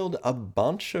they revealed a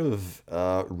bunch of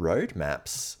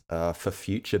roadmaps for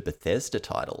future Bethesda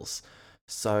titles.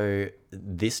 So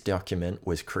this document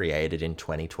was created in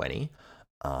 2020.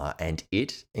 And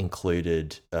it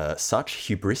included such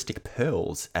hubristic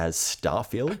pearls as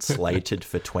Starfield, slated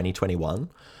for 2021.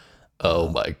 Oh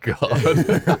my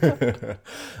god.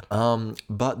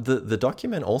 But the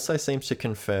document also seems to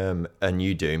confirm a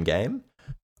new Doom game,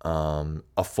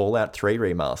 a Fallout 3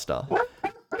 remaster,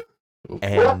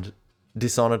 and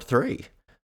Dishonored 3.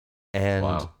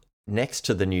 And next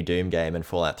to the new Doom game and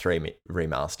Fallout 3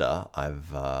 remaster,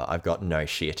 I've got no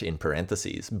shit in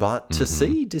parentheses. But to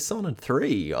see Dishonored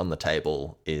 3 on the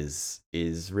table is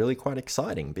really quite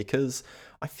exciting, because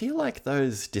I feel like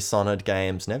those Dishonored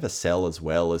games never sell as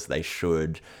well as they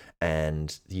should,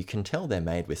 and you can tell they're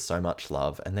made with so much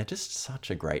love, and they're just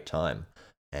such a great time.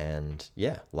 And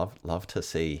yeah, love to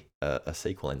see a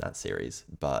sequel in that series.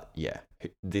 But yeah,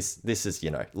 this is,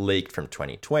 leaked from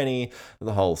 2020,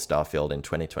 the whole Starfield in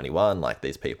 2021. Like,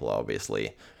 these people are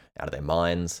obviously out of their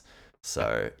minds.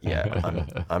 So yeah,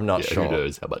 I'm not sure. Who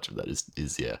knows how much of that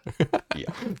is yeah.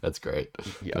 That's great.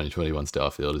 Yeah. 2021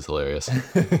 Starfield is hilarious.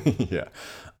 Yeah.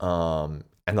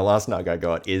 And the last nug I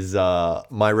got is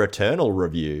my Returnal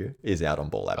review is out on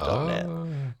ballapp.net.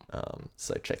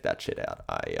 So check that shit out.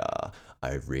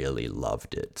 I really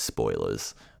loved it.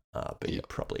 Spoilers. But you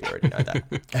probably already know that.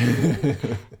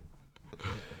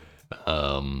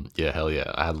 Yeah, hell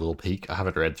yeah. I had a little peek. I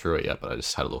haven't read through it yet, but I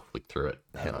just had a little flick through it.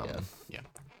 Hell yeah. Yeah.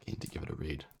 Need to give it a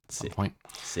read at some Sick. point.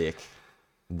 Sick.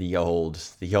 The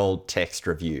old text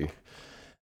review.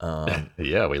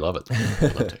 Yeah, we love it. We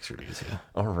love text reviews, yeah.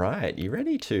 All right. You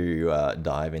ready to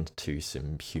dive into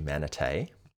some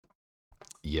humanity?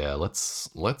 Yeah, let's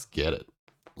get it.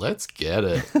 Let's get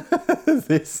it.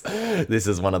 This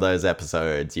is one of those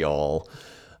episodes, y'all.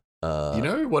 You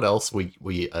know what else we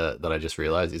that I just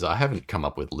realized is I haven't come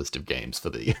up with a list of games for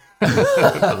the for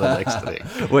the next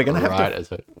thing. We're gonna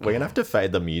have to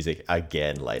fade the music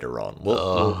again later on.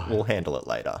 We'll handle it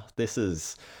later.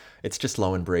 It's just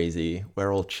low and breezy.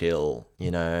 We're all chill. You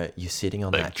know, you're sitting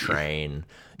on that train.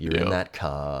 You're in that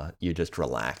car. You're just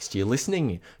relaxed. You're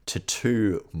listening to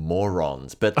two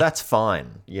morons, but that's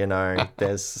fine. You know,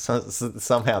 there's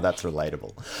somehow that's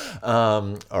relatable.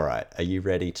 All right, are you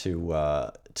ready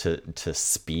to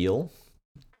spiel?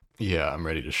 Yeah, I'm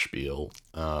ready to spiel.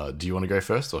 Do you want to go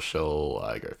first, or shall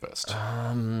I go first?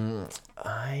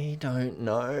 I don't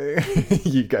know.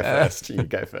 You go first. You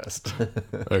go first.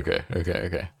 Okay.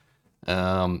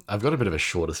 I've got a bit of a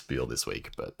shorter spiel this week,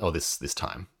 this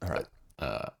time. All right.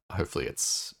 Hopefully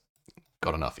it's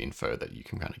got enough info that you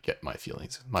can kind of get my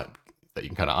feelings, that you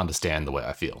can kind of understand the way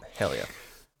I feel. Hell yeah.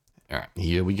 All right,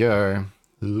 here we go.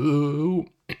 Ooh.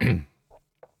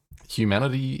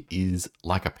 Humanity is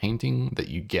like a painting that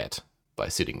you get by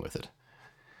sitting with it.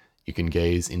 You can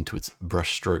gaze into its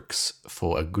brushstrokes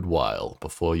for a good while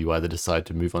before you either decide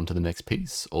to move on to the next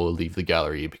piece or leave the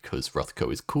gallery because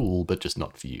Rothko is cool, but just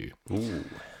not for you. Ooh.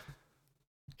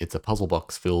 It's a puzzle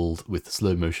box filled with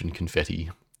slow motion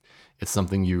confetti. It's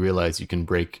something you realize you can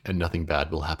break and nothing bad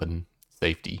will happen.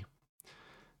 Safety.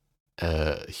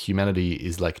 Humanity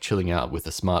is like chilling out with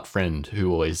a smart friend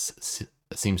who always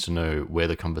seems to know where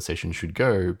the conversation should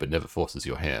go, but never forces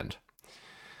your hand.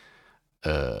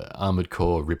 Armored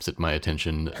Core rips at my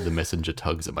attention, the Messenger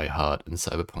tugs at my heart, and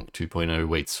Cyberpunk 2.0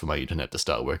 waits for my internet to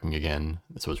start working again.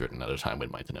 This was written at a time when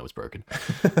my internet was broken.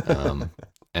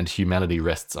 And humanity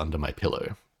rests under my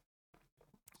pillow.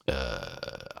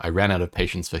 I ran out of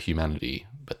patience for humanity,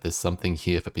 but there's something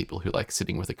here for people who like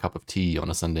sitting with a cup of tea on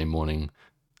a Sunday morning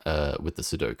with the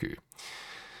Sudoku.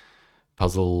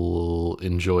 Puzzle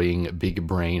enjoying, big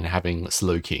brain having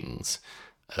slow kings.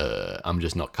 I'm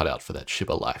just not cut out for that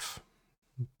shibber life.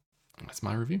 That's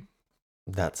my review.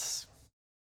 That's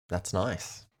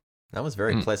nice. That was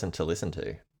very pleasant to listen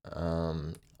to.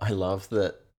 I love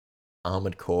that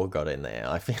Armored Core got in there.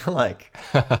 I feel like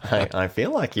I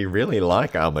feel like you really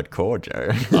like Armored Core, Joe.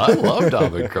 I loved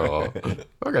Armored Core.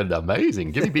 Fucking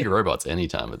amazing. Give me big robots any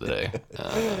time of the day.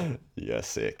 Yeah,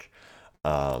 sick.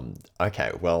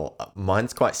 Okay, well,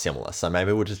 mine's quite similar, so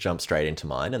maybe we'll just jump straight into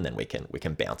mine, and then we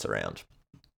can bounce around.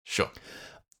 Sure.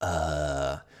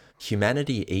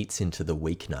 Humanity eats into the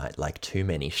weeknight like too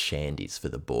many shandies for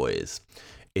the boys.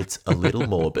 It's a little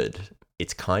morbid.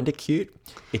 It's kind of cute.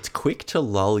 It's quick to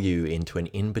lull you into an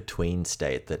in-between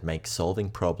state that makes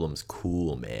solving problems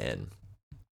cool, man.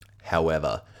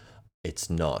 However,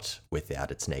 it's not without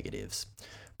its negatives.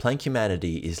 Playing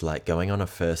Humanity is like going on a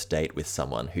first date with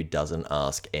someone who doesn't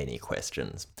ask any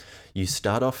questions. You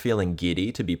start off feeling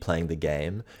giddy to be playing the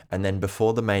game, and then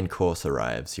before the main course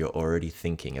arrives, you're already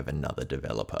thinking of another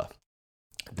developer.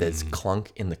 There's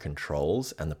clunk in the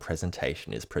controls, and the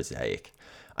presentation is prosaic.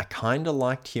 I kind of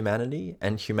liked Humanity,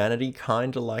 and Humanity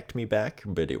kind of liked me back,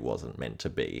 but it wasn't meant to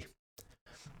be.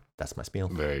 That's my spiel.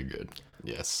 Very good.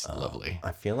 Yes, lovely.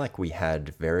 I feel like we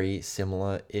had very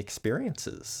similar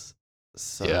experiences.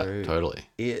 So yeah, totally.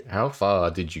 How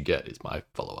far did you get is my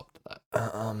follow-up to that.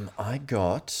 I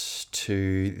got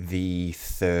to the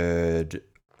third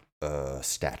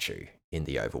statue in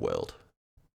the overworld.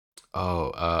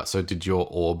 Oh, so did your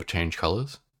orb change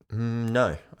colors?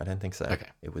 No, I don't think so. Okay.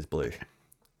 It was blue.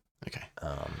 Okay.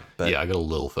 But yeah, I got a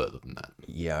little further than that.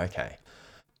 Yeah, okay.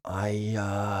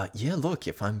 Look,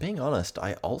 if I'm being honest,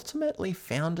 I ultimately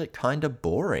found it kind of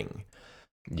boring.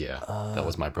 Yeah, that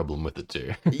was my problem with it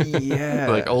too. Yeah.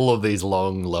 Like all of these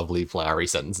long, lovely, flowery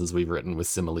sentences we've written with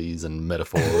similes and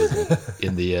metaphors. And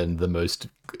in the end, the most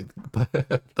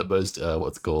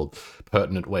what's called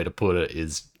pertinent way to put it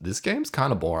is this game's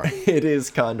kind of boring. It is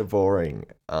kind of boring.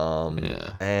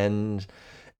 Yeah. And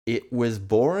it was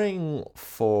boring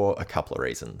for a couple of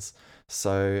reasons.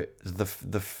 So the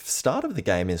start of the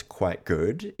game is quite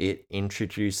good. It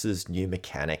introduces new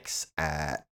mechanics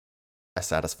at a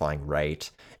satisfying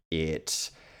rate.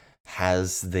 It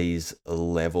has these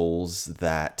levels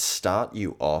that start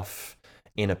you off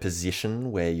in a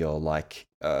position where you're like,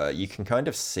 you can kind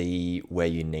of see where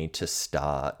you need to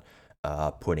start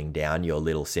putting down your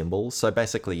little symbols. So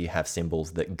basically you have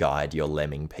symbols that guide your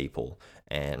lemming people,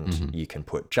 and you can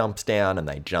put jumps down and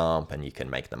they jump, and you can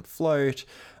make them float.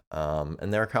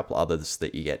 And there are a couple others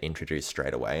that you get introduced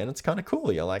straight away, and it's kind of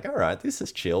cool. You're like, all right, this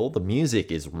is chill. The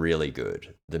music is really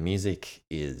good. The music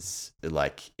is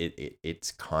like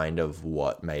it's kind of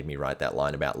what made me write that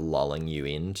line about lulling you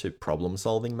into problem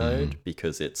solving mode,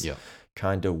 because it's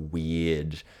kind of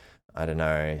weird. I don't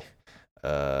know.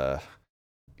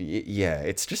 Yeah,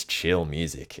 it's just chill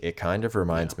music. It kind of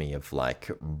reminds me of like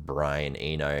Brian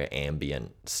Eno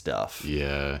ambient stuff.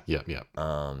 Yeah.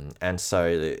 And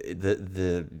so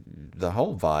the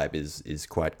whole vibe is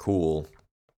quite cool.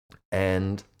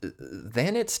 And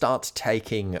then it starts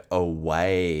taking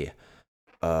away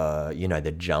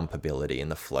the jump ability and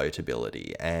the float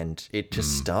ability, and it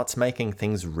just starts making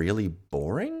things really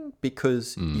boring,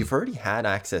 because you've already had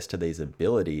access to these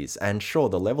abilities, and sure,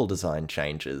 the level design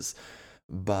changes,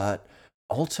 but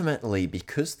ultimately,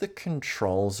 because the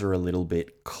controls are a little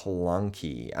bit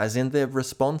clunky, as in they're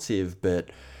responsive, but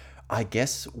I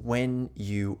guess when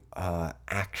you are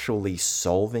actually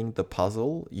solving the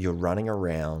puzzle, you're running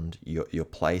around, you're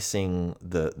placing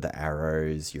the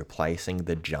arrows, you're placing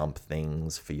the jump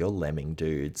things for your lemming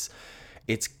dudes.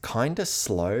 It's kind of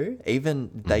slow. Even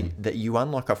that you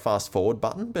unlock a fast forward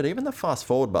button, but even the fast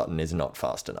forward button is not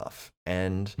fast enough.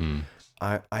 And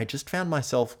I just found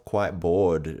myself quite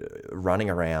bored running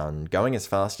around, going as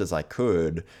fast as I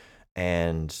could,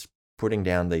 and putting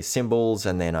down these symbols,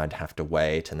 and then I'd have to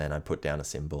wait, and then I'd put down a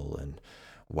symbol and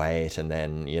wait, and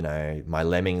then, my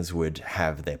lemmings would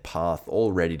have their path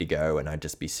all ready to go, and I'd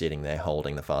just be sitting there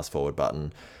holding the fast forward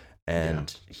button.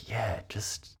 And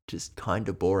just kind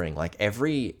of boring. Like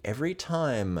every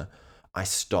time I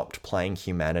stopped playing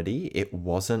Humanity, it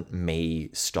wasn't me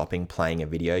stopping playing a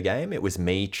video game. It was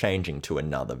me changing to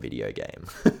another video game.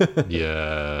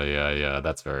 Yeah.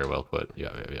 That's very well put.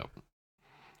 Yeah.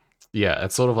 Yeah,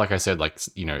 it's sort of like I said, like,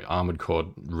 Armored Core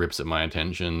rips at my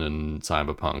attention, and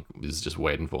Cyberpunk is just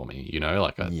waiting for me,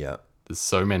 there's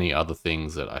so many other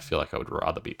things that I feel like I would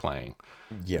rather be playing.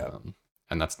 Yeah.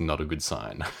 And that's not a good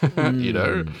sign,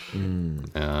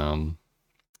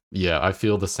 Yeah, I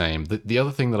feel the same. The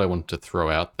other thing that I wanted to throw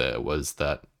out there was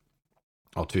that,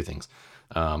 two things.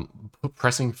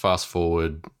 Pressing fast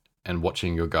forward and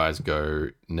watching your guys go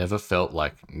never felt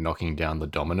like knocking down the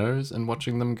dominoes and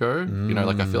watching them go.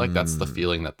 I feel like that's the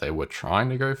feeling that they were trying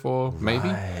to go for, maybe.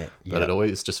 Right. But it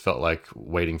always just felt like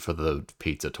waiting for the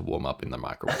pizza to warm up in the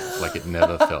microwave. Like it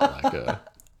never felt like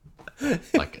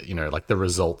like the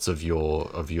results of your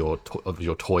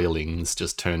toilings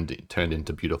just turned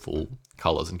into beautiful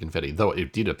colors and confetti. Though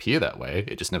it did appear that way,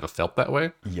 it just never felt that way.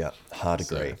 Yeah, hard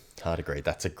agree.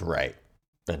 That's a great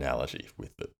analogy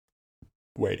with the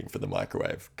waiting for the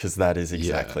microwave, because that is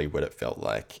exactly what it felt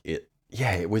like. It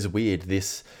was weird.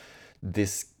 This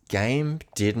game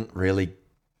didn't really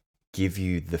give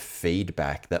you the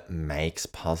feedback that makes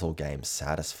puzzle games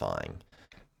satisfying.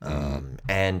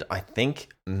 And I think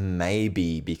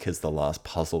maybe because the last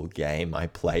puzzle game I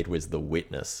played was The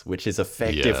Witness, which is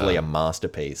effectively a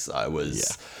masterpiece, I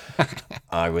was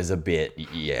a bit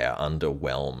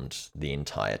underwhelmed the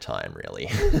entire time, really.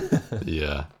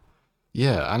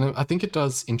 Yeah, and I think it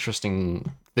does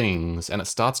interesting things, and it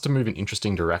starts to move in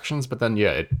interesting directions, but then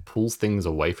it pulls things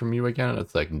away from you again, and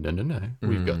it's like, no,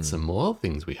 we've got some more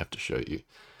things we have to show you.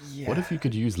 What if you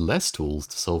could use less tools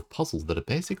to solve puzzles that are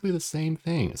basically the same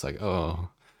thing? It's like, oh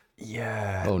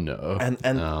no.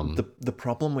 And the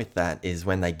problem with that is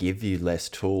when they give you less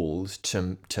tools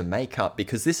to make up,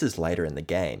 because this is later in the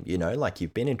game, like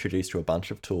you've been introduced to a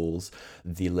bunch of tools,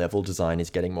 the level design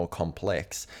is getting more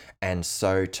complex, and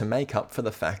so to make up for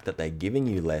the fact that they're giving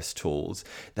you less tools,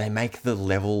 they make the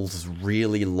levels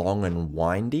really long and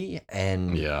windy,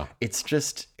 and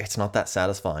it's not that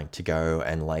satisfying to go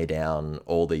and lay down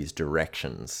all these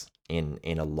directions in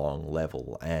a long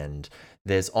level. And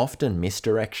there's often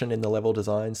misdirection in the level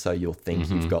design, so you'll think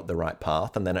you've got the right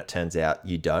path, and then it turns out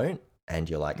you don't, and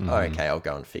you're like, oh, okay, I'll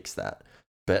go and fix that.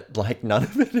 But like none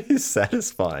of it is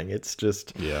satisfying. It's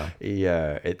just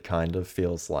it kind of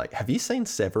feels like, have you seen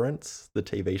Severance, the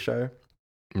TV show?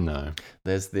 No.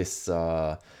 There's this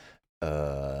thing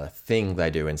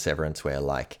they do in Severance where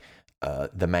like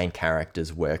the main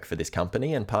characters work for this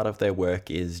company, and part of their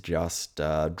work is just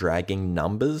dragging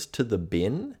numbers to the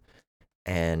bin.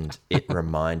 And it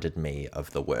reminded me of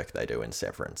the work they do in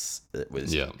Severance.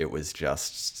 It was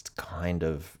just kind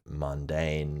of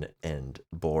mundane and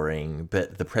boring,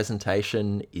 but the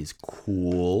presentation is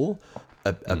cool,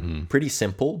 pretty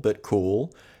simple but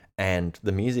cool, and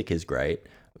the music is great.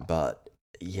 But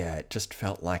it just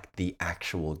felt like the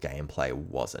actual gameplay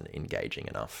wasn't engaging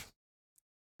enough.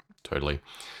 Totally.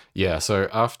 Yeah, so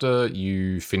after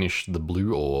you finish the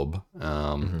blue orb,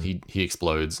 he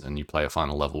explodes and you play a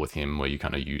final level with him where you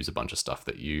kind of use a bunch of stuff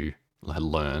that you had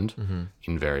learned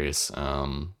in various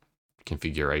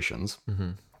configurations.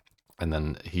 And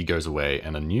then he goes away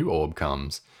and a new orb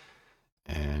comes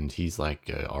and he's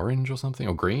like orange or something,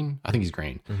 or green. I think he's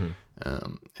green.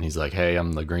 And he's like, hey,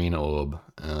 I'm the green orb.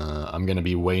 I'm going to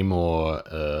be way more,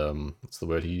 what's the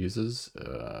word he uses?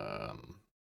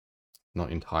 Not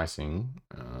enticing.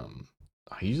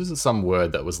 He uses some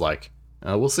word that was like,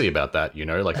 we'll see about that, you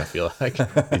know? Like, I feel like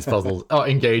these puzzles... Oh,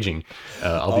 engaging.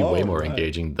 I'll be way more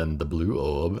engaging than the blue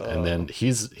orb. And then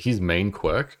his main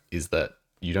quirk is that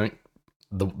you don't...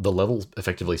 The level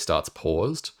effectively starts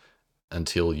paused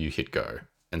until you hit go.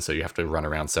 And so you have to run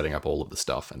around setting up all of the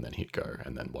stuff and then hit go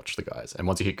and then watch the guys. And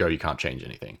once you hit go, you can't change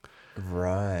anything.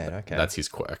 Right, okay. That's his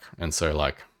quirk. And so,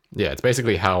 like, yeah, it's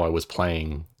basically how I was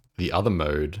playing the other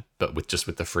mode, but with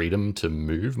the freedom to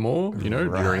move more, you know,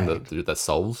 during the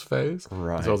souls phase.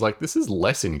 Right. So I was like, this is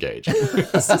less engaging.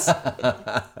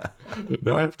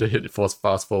 Now I have to hit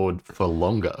fast forward for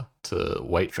longer to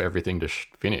wait for everything to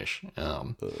finish.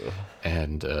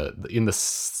 And in the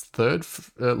third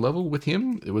level with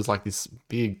him, it was like this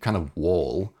big kind of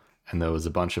wall, and there was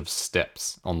a bunch of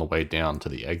steps on the way down to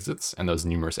the exits, and there was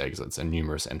numerous exits and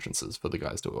numerous entrances for the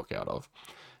guys to walk out of.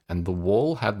 And the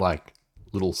wall had like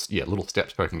little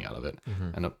steps poking out of it.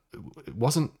 And it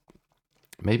wasn't,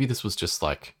 maybe this was just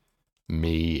like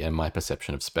me and my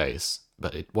perception of space,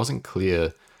 but it wasn't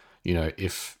clear, you know,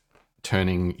 if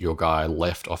turning your guy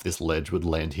left off this ledge would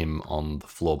land him on the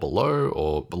floor below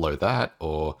or below that,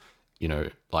 or, you know,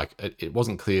 like it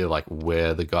wasn't clear like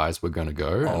where the guys were going to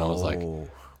go. And I was like,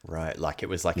 right, like it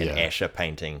was like an Escher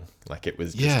painting, like it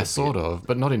was just sort of,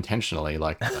 but not intentionally.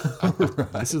 Like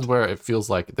this is where it feels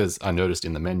like I noticed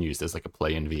in the menus there's like a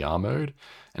play in VR mode,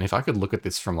 and if I could look at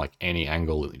this from like any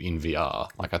angle in VR,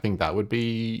 like I think that would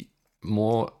be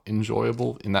more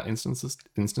enjoyable in that instance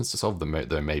to solve.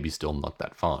 Though maybe still not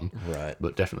that fun, right?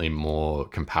 But definitely more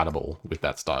compatible with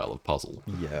that style of puzzle.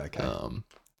 Yeah, okay.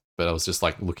 But I was just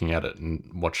like looking at it and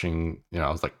watching, you know,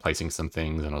 I was like placing some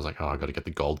things and I was like, oh, I got to get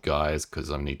the gold guys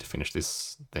because I need to finish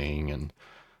this thing. And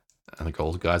the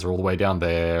gold guys are all the way down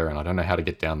there and I don't know how to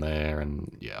get down there.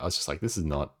 And yeah, I was just like, this is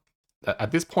not,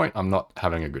 at this point, I'm not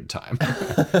having a good time.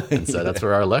 And so that's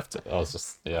where I left it. I was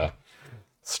just,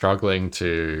 struggling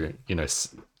to, you know,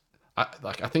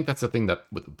 I think that's the thing that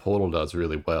Portal does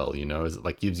really well, you know, is it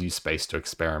like gives you space to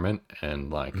experiment and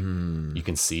like you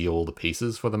can see all the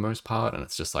pieces for the most part, and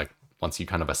it's just like once you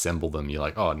kind of assemble them, you're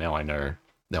like, oh, now I know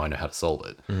how to solve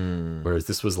it. Whereas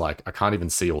this was like I can't even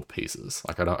see all the pieces.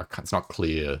 Like it's not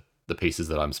clear the pieces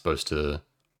that I'm supposed to,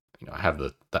 you know, I have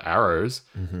the arrows,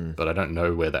 but I don't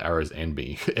know where the arrows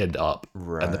end up,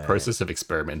 right. And the process of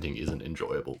experimenting isn't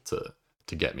enjoyable to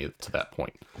get me to that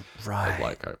point, right? Of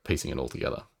like piecing it all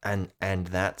together. And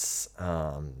that's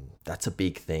a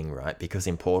big thing, right? Because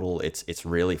in Portal, it's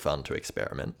really fun to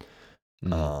experiment,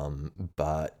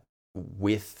 but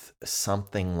with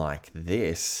something like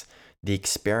this, the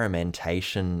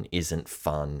experimentation isn't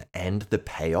fun and the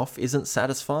payoff isn't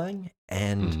satisfying.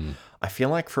 And I feel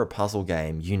like for a puzzle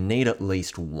game, you need at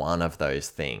least one of those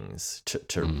things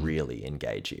to really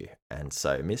engage you. And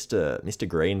so Mr.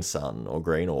 Green Sun or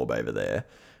Green Orb over there,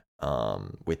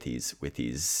 with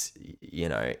his you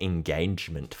know,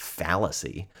 engagement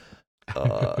fallacy,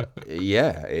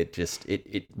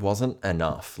 it wasn't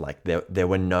enough. Like there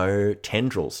were no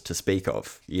tendrils to speak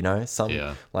of, you know,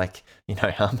 like, you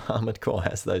know, Armored Core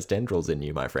has those tendrils in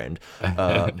you, my friend.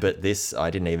 But this, I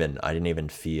didn't even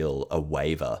feel a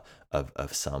waver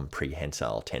of some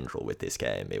prehensile tendril with this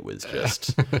game. It was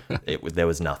just, there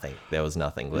was nothing there.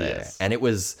 Yes. And it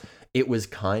was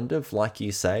kind of like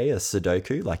you say, a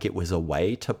Sudoku, like it was a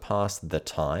way to pass the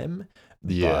time.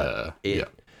 Yeah.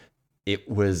 It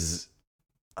was,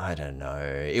 I don't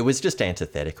know. It was just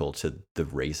antithetical to the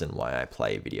reason why I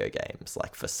play video games.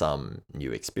 Like for some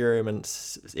new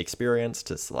experience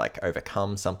to like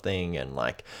overcome something, and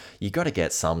like you got to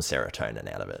get some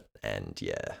serotonin out of it. And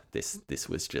yeah, this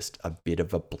was just a bit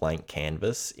of a blank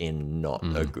canvas in not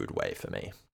a good way for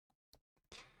me.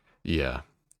 Yeah,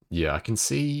 I can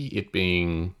see it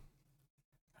being.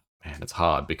 Man, it's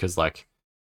hard because like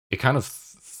it kind of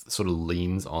sort of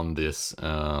leans on this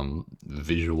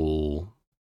visual,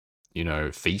 you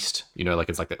know, feast, you know, like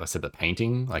it's like I said, the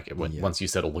painting, like once you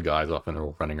set all the guys up and they're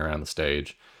all running around the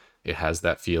stage, it has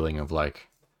that feeling of like,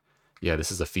 yeah,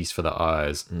 this is a feast for the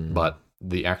eyes, but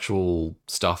the actual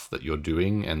stuff that you're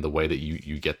doing and the way that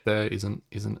you get there isn't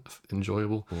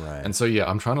enjoyable. Right. And so yeah,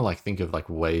 I'm trying to like think of like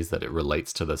ways that it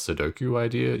relates to the Sudoku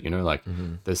idea, you know, like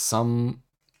there's some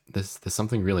there's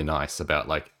something really nice about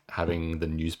like having the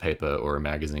newspaper or a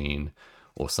magazine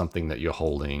or something that you're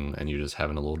holding and you're just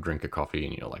having a little drink of coffee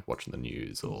and you're like watching the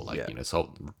news or like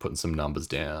so putting some numbers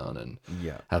down and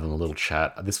having a little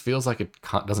chat. This feels like it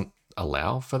doesn't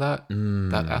allow for that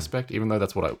aspect, even though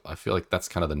that's what I feel like that's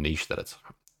kind of the niche that's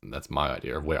my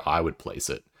idea of where I would place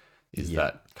it, is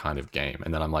that kind of game.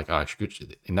 And then I'm like, oh,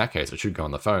 in that case, it should go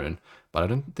on the phone, but I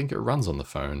don't think it runs on the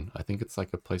phone. I think it's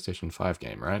like a PlayStation 5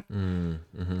 game, right?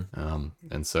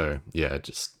 And so, yeah,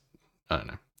 just, I don't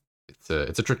know.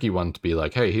 It's a tricky one to be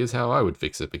like, hey, here's how I would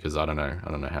fix it, because I don't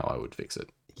know how I would fix it.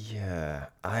 Yeah,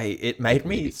 it made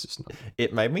me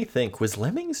think, was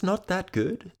Lemmings not that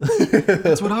good?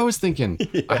 That's what I was thinking.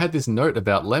 Yeah. I had this note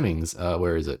about Lemmings.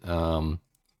 Where is it?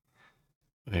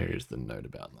 Where is the note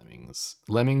about Lemmings?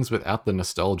 Lemmings without the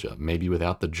nostalgia, maybe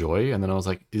without the joy. And then I was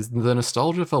like, is the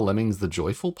nostalgia for Lemmings the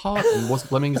joyful part? And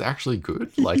was Lemmings actually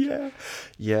good? Like,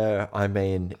 yeah. I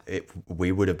mean,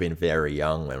 we would have been very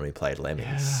young when we played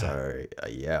Lemmings, so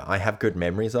yeah, I have good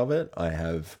memories of it. I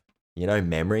have,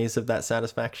 memories of that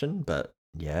satisfaction. But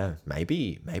yeah,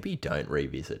 maybe don't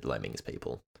revisit Lemmings,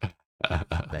 people.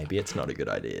 Maybe it's not a good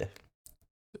idea.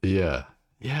 Yeah.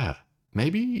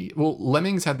 Maybe, well,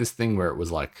 Lemmings had this thing where it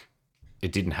was like,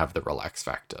 it didn't have the relax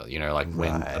factor, like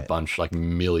when a bunch, like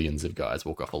millions of guys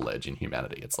walk off a ledge in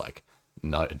Humanity, it's like,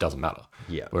 no, it doesn't matter.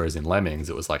 Yeah. Whereas in Lemmings,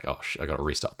 it was like, oh, I got to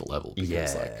restart the level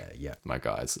because my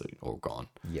guys are all gone.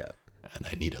 Yeah. And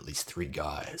I need at least 3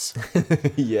 guys.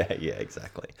 yeah,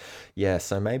 exactly. Yeah,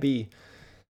 so maybe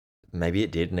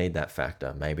it did need that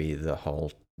factor. Maybe the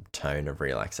whole tone of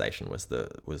relaxation was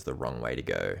the wrong way to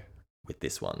go with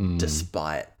this one,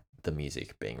 despite the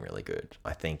music being really good.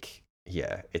 I think,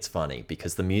 it's funny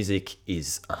because the music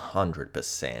is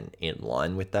 100% in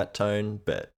line with that tone,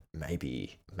 but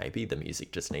maybe the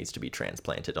music just needs to be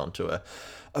transplanted onto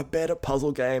a better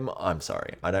puzzle game. I'm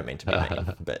sorry, I don't mean to be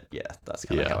mean, but yeah, that's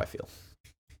kind of how I feel.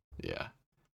 Yeah.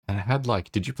 And it had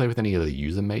did you play with any of the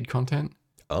user-made content?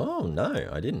 Oh, no,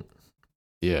 I didn't.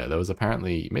 Yeah, there was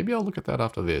apparently, maybe I'll look at that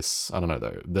after this. I don't know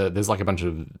though. There's like a bunch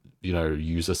of,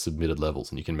 user submitted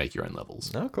levels and you can make your own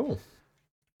levels. Oh, cool.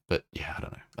 But yeah, I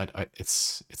don't know.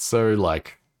 It's so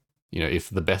like,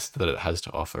 if the best that it has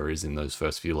to offer is in those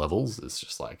first few levels, it's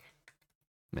just like,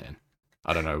 man,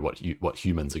 I don't know what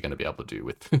humans are going to be able to do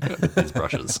with these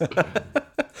brushes.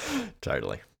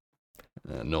 Totally.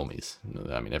 Normies.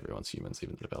 I mean, everyone's humans,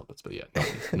 even the developers. But yeah,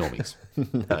 normies.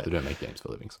 No. They don't make games for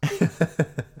livings.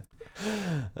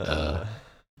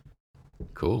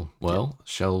 Cool. Well,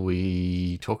 shall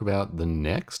we talk about the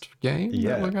next game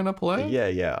that we're going to play?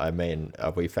 Yeah. I mean, are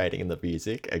we fading in the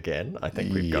music again? I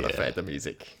think we've got to fade the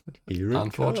music. Here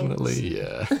Unfortunately,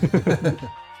 yeah.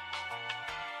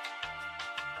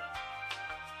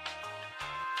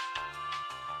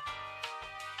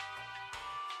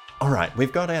 All right,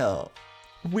 we've got our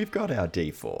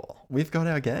D4. We've got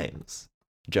our games.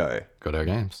 Joe. Got our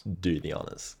games. Do the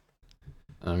honors.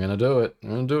 I'm going to do it. I'm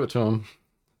going to do it to him.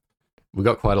 We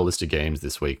got quite a list of games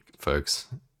this week, folks.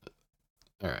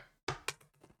 All right.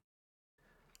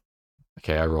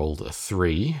 Okay, I rolled a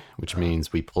 3, which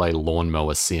means we play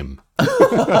Lawnmower Sim.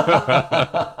 I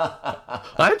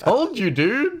told you,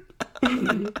 dude.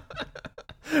 I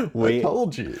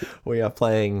told you. We are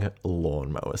playing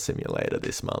Lawnmower Simulator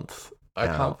this month. I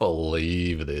can't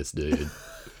believe this, dude.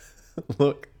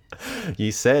 Look.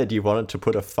 You said you wanted to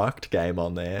put a fucked game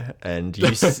on there, and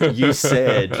you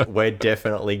said we're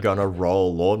definitely gonna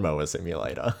roll Lawnmower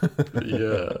Simulator.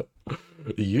 Yeah,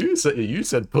 you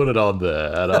said put it on there,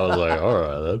 and I was like, all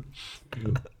right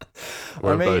then.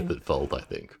 We're both at fault, I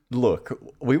think. Look,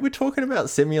 we were talking about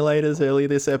simulators earlier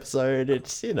this episode.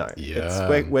 It's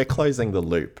we're closing the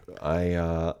loop.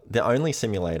 The only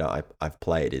simulator I've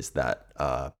played is that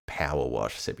Power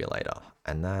Wash simulator,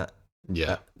 and that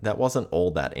wasn't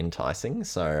all that enticing,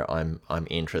 so I'm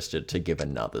interested to give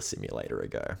another simulator a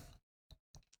go.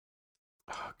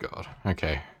 Oh god.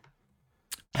 Okay.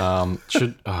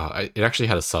 It actually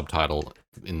had a subtitle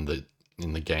in the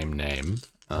game name.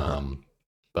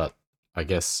 But I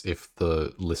guess if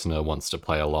the listener wants to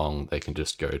play along, they can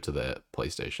just go to their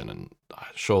PlayStation and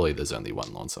surely there's only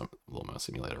one Lawnmower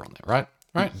Simulator on there, right?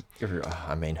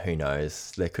 I mean, who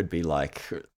knows? There could be like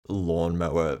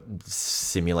Lawnmower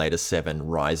Simulator 7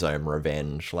 Rhizome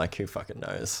Revenge. Like, who fucking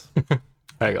knows?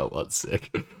 Hang on one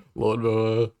sec.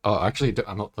 Lawnmower. Oh, actually,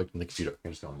 I'm not plugged in the computer.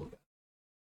 I'm just going to look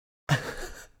at it.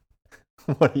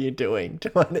 What are you doing?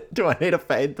 Do I need to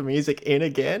fade the music in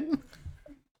again?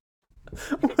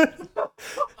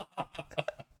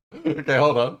 Okay,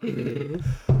 hold on.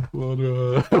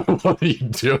 What are you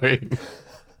doing?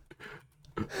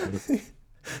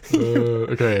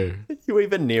 Okay. Are you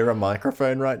even near a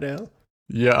microphone right now?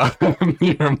 Yeah, I'm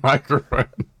near a microphone.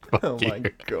 Oh my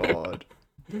god.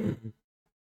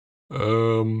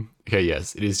 Okay,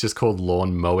 yes, it is just called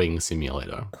Lawn Mowing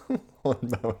Simulator.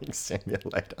 Lawn Mowing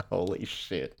Simulator. Holy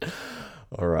shit.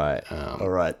 All right. All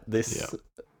right. This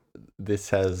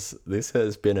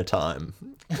has been a time.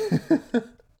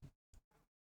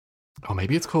 Oh,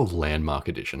 maybe it's called Landmark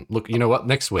Edition. Look, you know what?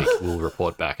 Next week we'll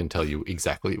report back and tell you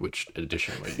exactly which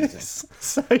edition we're using. It's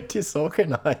so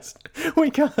disorganized.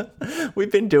 We can't.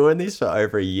 We've been doing this for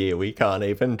over a year. We can't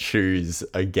even choose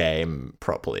a game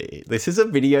properly. This is a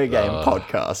video game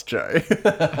podcast, Joe.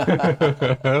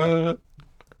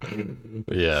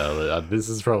 Yeah, this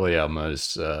is probably our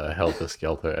most helter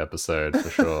skelter episode for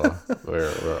sure.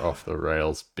 We're off the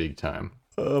rails big time.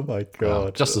 Oh my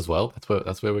god! Just as well.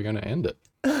 That's where we're going to end it.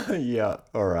 Yeah.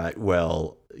 All right.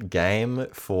 Well, game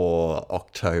for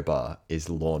October is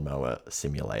Lawnmower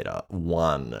Simulator,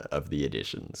 one of the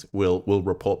editions. We'll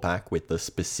report back with the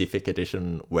specific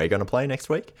edition we're going to play next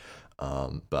week.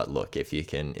 But look, if you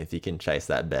can chase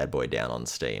that bad boy down on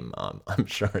Steam, I'm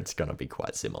sure it's going to be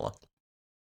quite similar.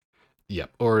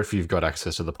 Yep. Or if you've got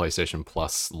access to the PlayStation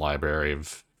Plus library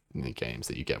of games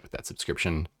that you get with that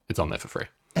subscription, it's on there for free.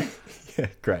 Yeah,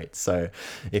 great. So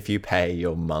if you pay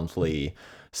your monthly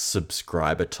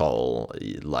subscriber toll,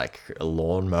 like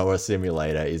Lawnmower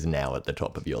Simulator is now at the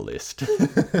top of your list.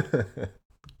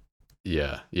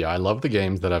 Yeah, I love the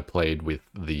games that I've played with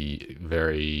the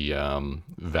very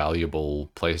valuable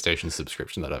PlayStation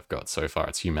subscription that I've got so far.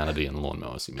 It's Humanity and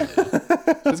Lawnmower Simulator.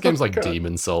 There's games like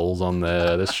Demon Souls on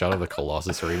there. There's Shadow of the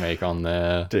Colossus remake on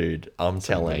there. Dude, I'm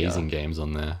telling you. Amazing games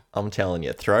on there. I'm telling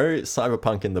you, throw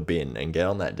Cyberpunk in the bin and get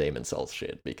on that Demon Souls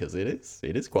shit because it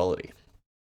is quality.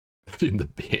 In the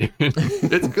bin.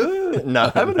 It's good. No,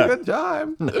 having a good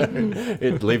time. No,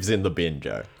 it lives in the bin,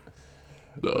 Joe.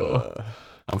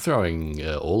 I'm throwing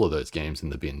all of those games in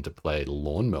the bin to play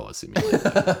Lawnmower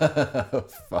Simulator.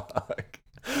 Fuck.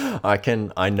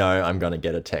 I know I'm going to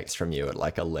get a text from you at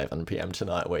like 11 p.m.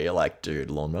 tonight where you're like, dude,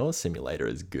 Lawnmower Simulator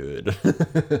is good.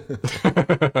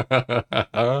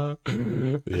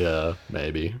 Yeah,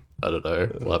 maybe. I don't know.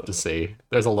 We'll have to see.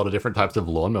 There's a lot of different types of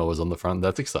lawnmowers on the front.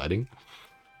 That's exciting.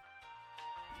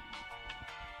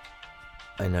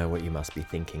 I know what you must be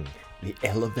thinking. The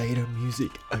elevator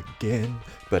music again.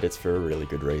 But it's for a really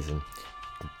good reason.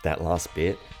 That last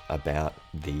bit about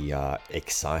the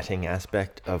exciting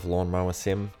aspect of Lawnmower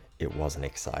Sim, it wasn't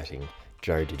exciting.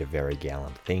 Joe did a very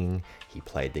gallant thing. He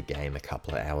played the game a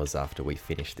couple of hours after we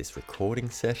finished this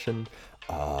recording session.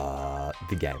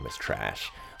 The game was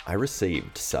trash. I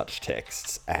received such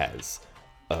texts as,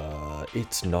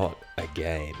 it's not a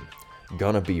game.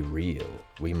 Gonna be real.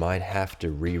 We might have to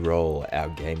re-roll our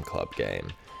Game Club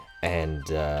game. And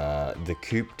the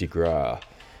coup de grace.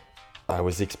 I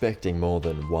was expecting more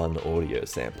than one audio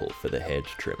sample for the hedge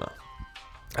trimmer.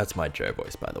 That's my Joe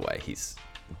voice, by the way. He's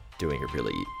doing a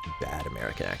really bad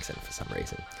American accent for some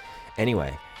reason.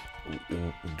 Anyway,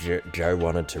 Joe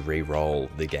wanted to re-roll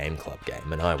the Game Club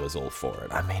game, and I was all for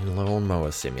it. I mean,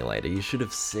 Lawnmower Simulator, you should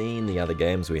have seen the other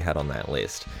games we had on that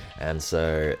list. And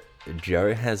so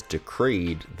Joe has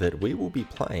decreed that we will be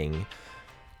playing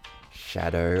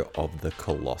Shadow of the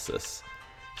Colossus.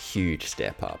 Huge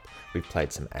step up. We've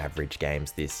played some average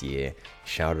games this year.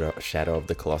 Shadow of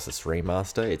the Colossus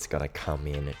Remaster, it's gonna come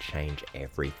in and change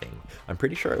everything. I'm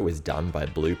pretty sure it was done by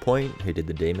Bluepoint, who did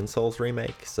the Demon Souls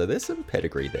remake, so there's some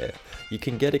pedigree there. You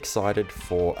can get excited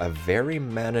for a very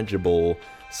manageable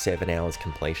 7 hours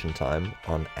completion time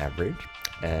on average.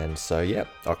 And so, yeah,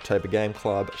 October Game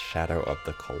Club, Shadow of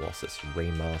the Colossus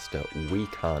Remaster. We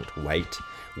can't wait.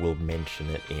 We'll mention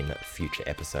it in future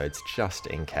episodes just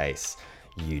in case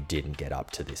you didn't get up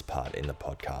to this part in the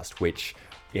podcast, which,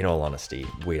 in all honesty,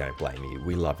 we don't blame you.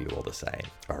 We love you all the same.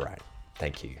 All right.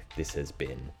 Thank you. This has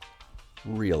been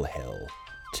real hell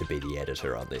to be the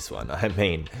editor on this one. I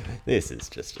mean, this is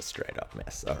just a straight up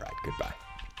mess. All right. Goodbye.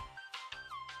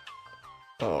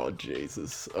 Oh,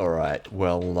 Jesus. All right.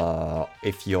 Well,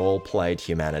 if you all played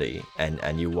Humanity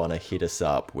and you want to hit us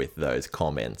up with those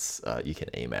comments, you can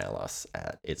email us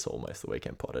at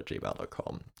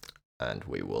itsalmosttheweekendpod@gmail.com. And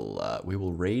we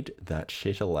will read that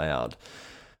shit aloud.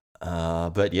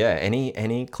 But yeah,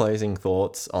 any closing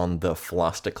thoughts on the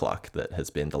flustercluck that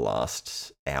has been the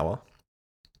last hour?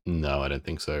 No, I don't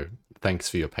think so. Thanks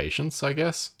for your patience, I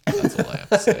guess. That's all I have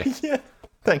to say. Yeah,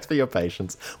 thanks for your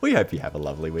patience. We hope you have a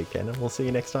lovely weekend, and we'll see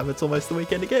you next time. It's almost the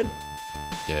weekend again.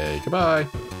 Yay, goodbye.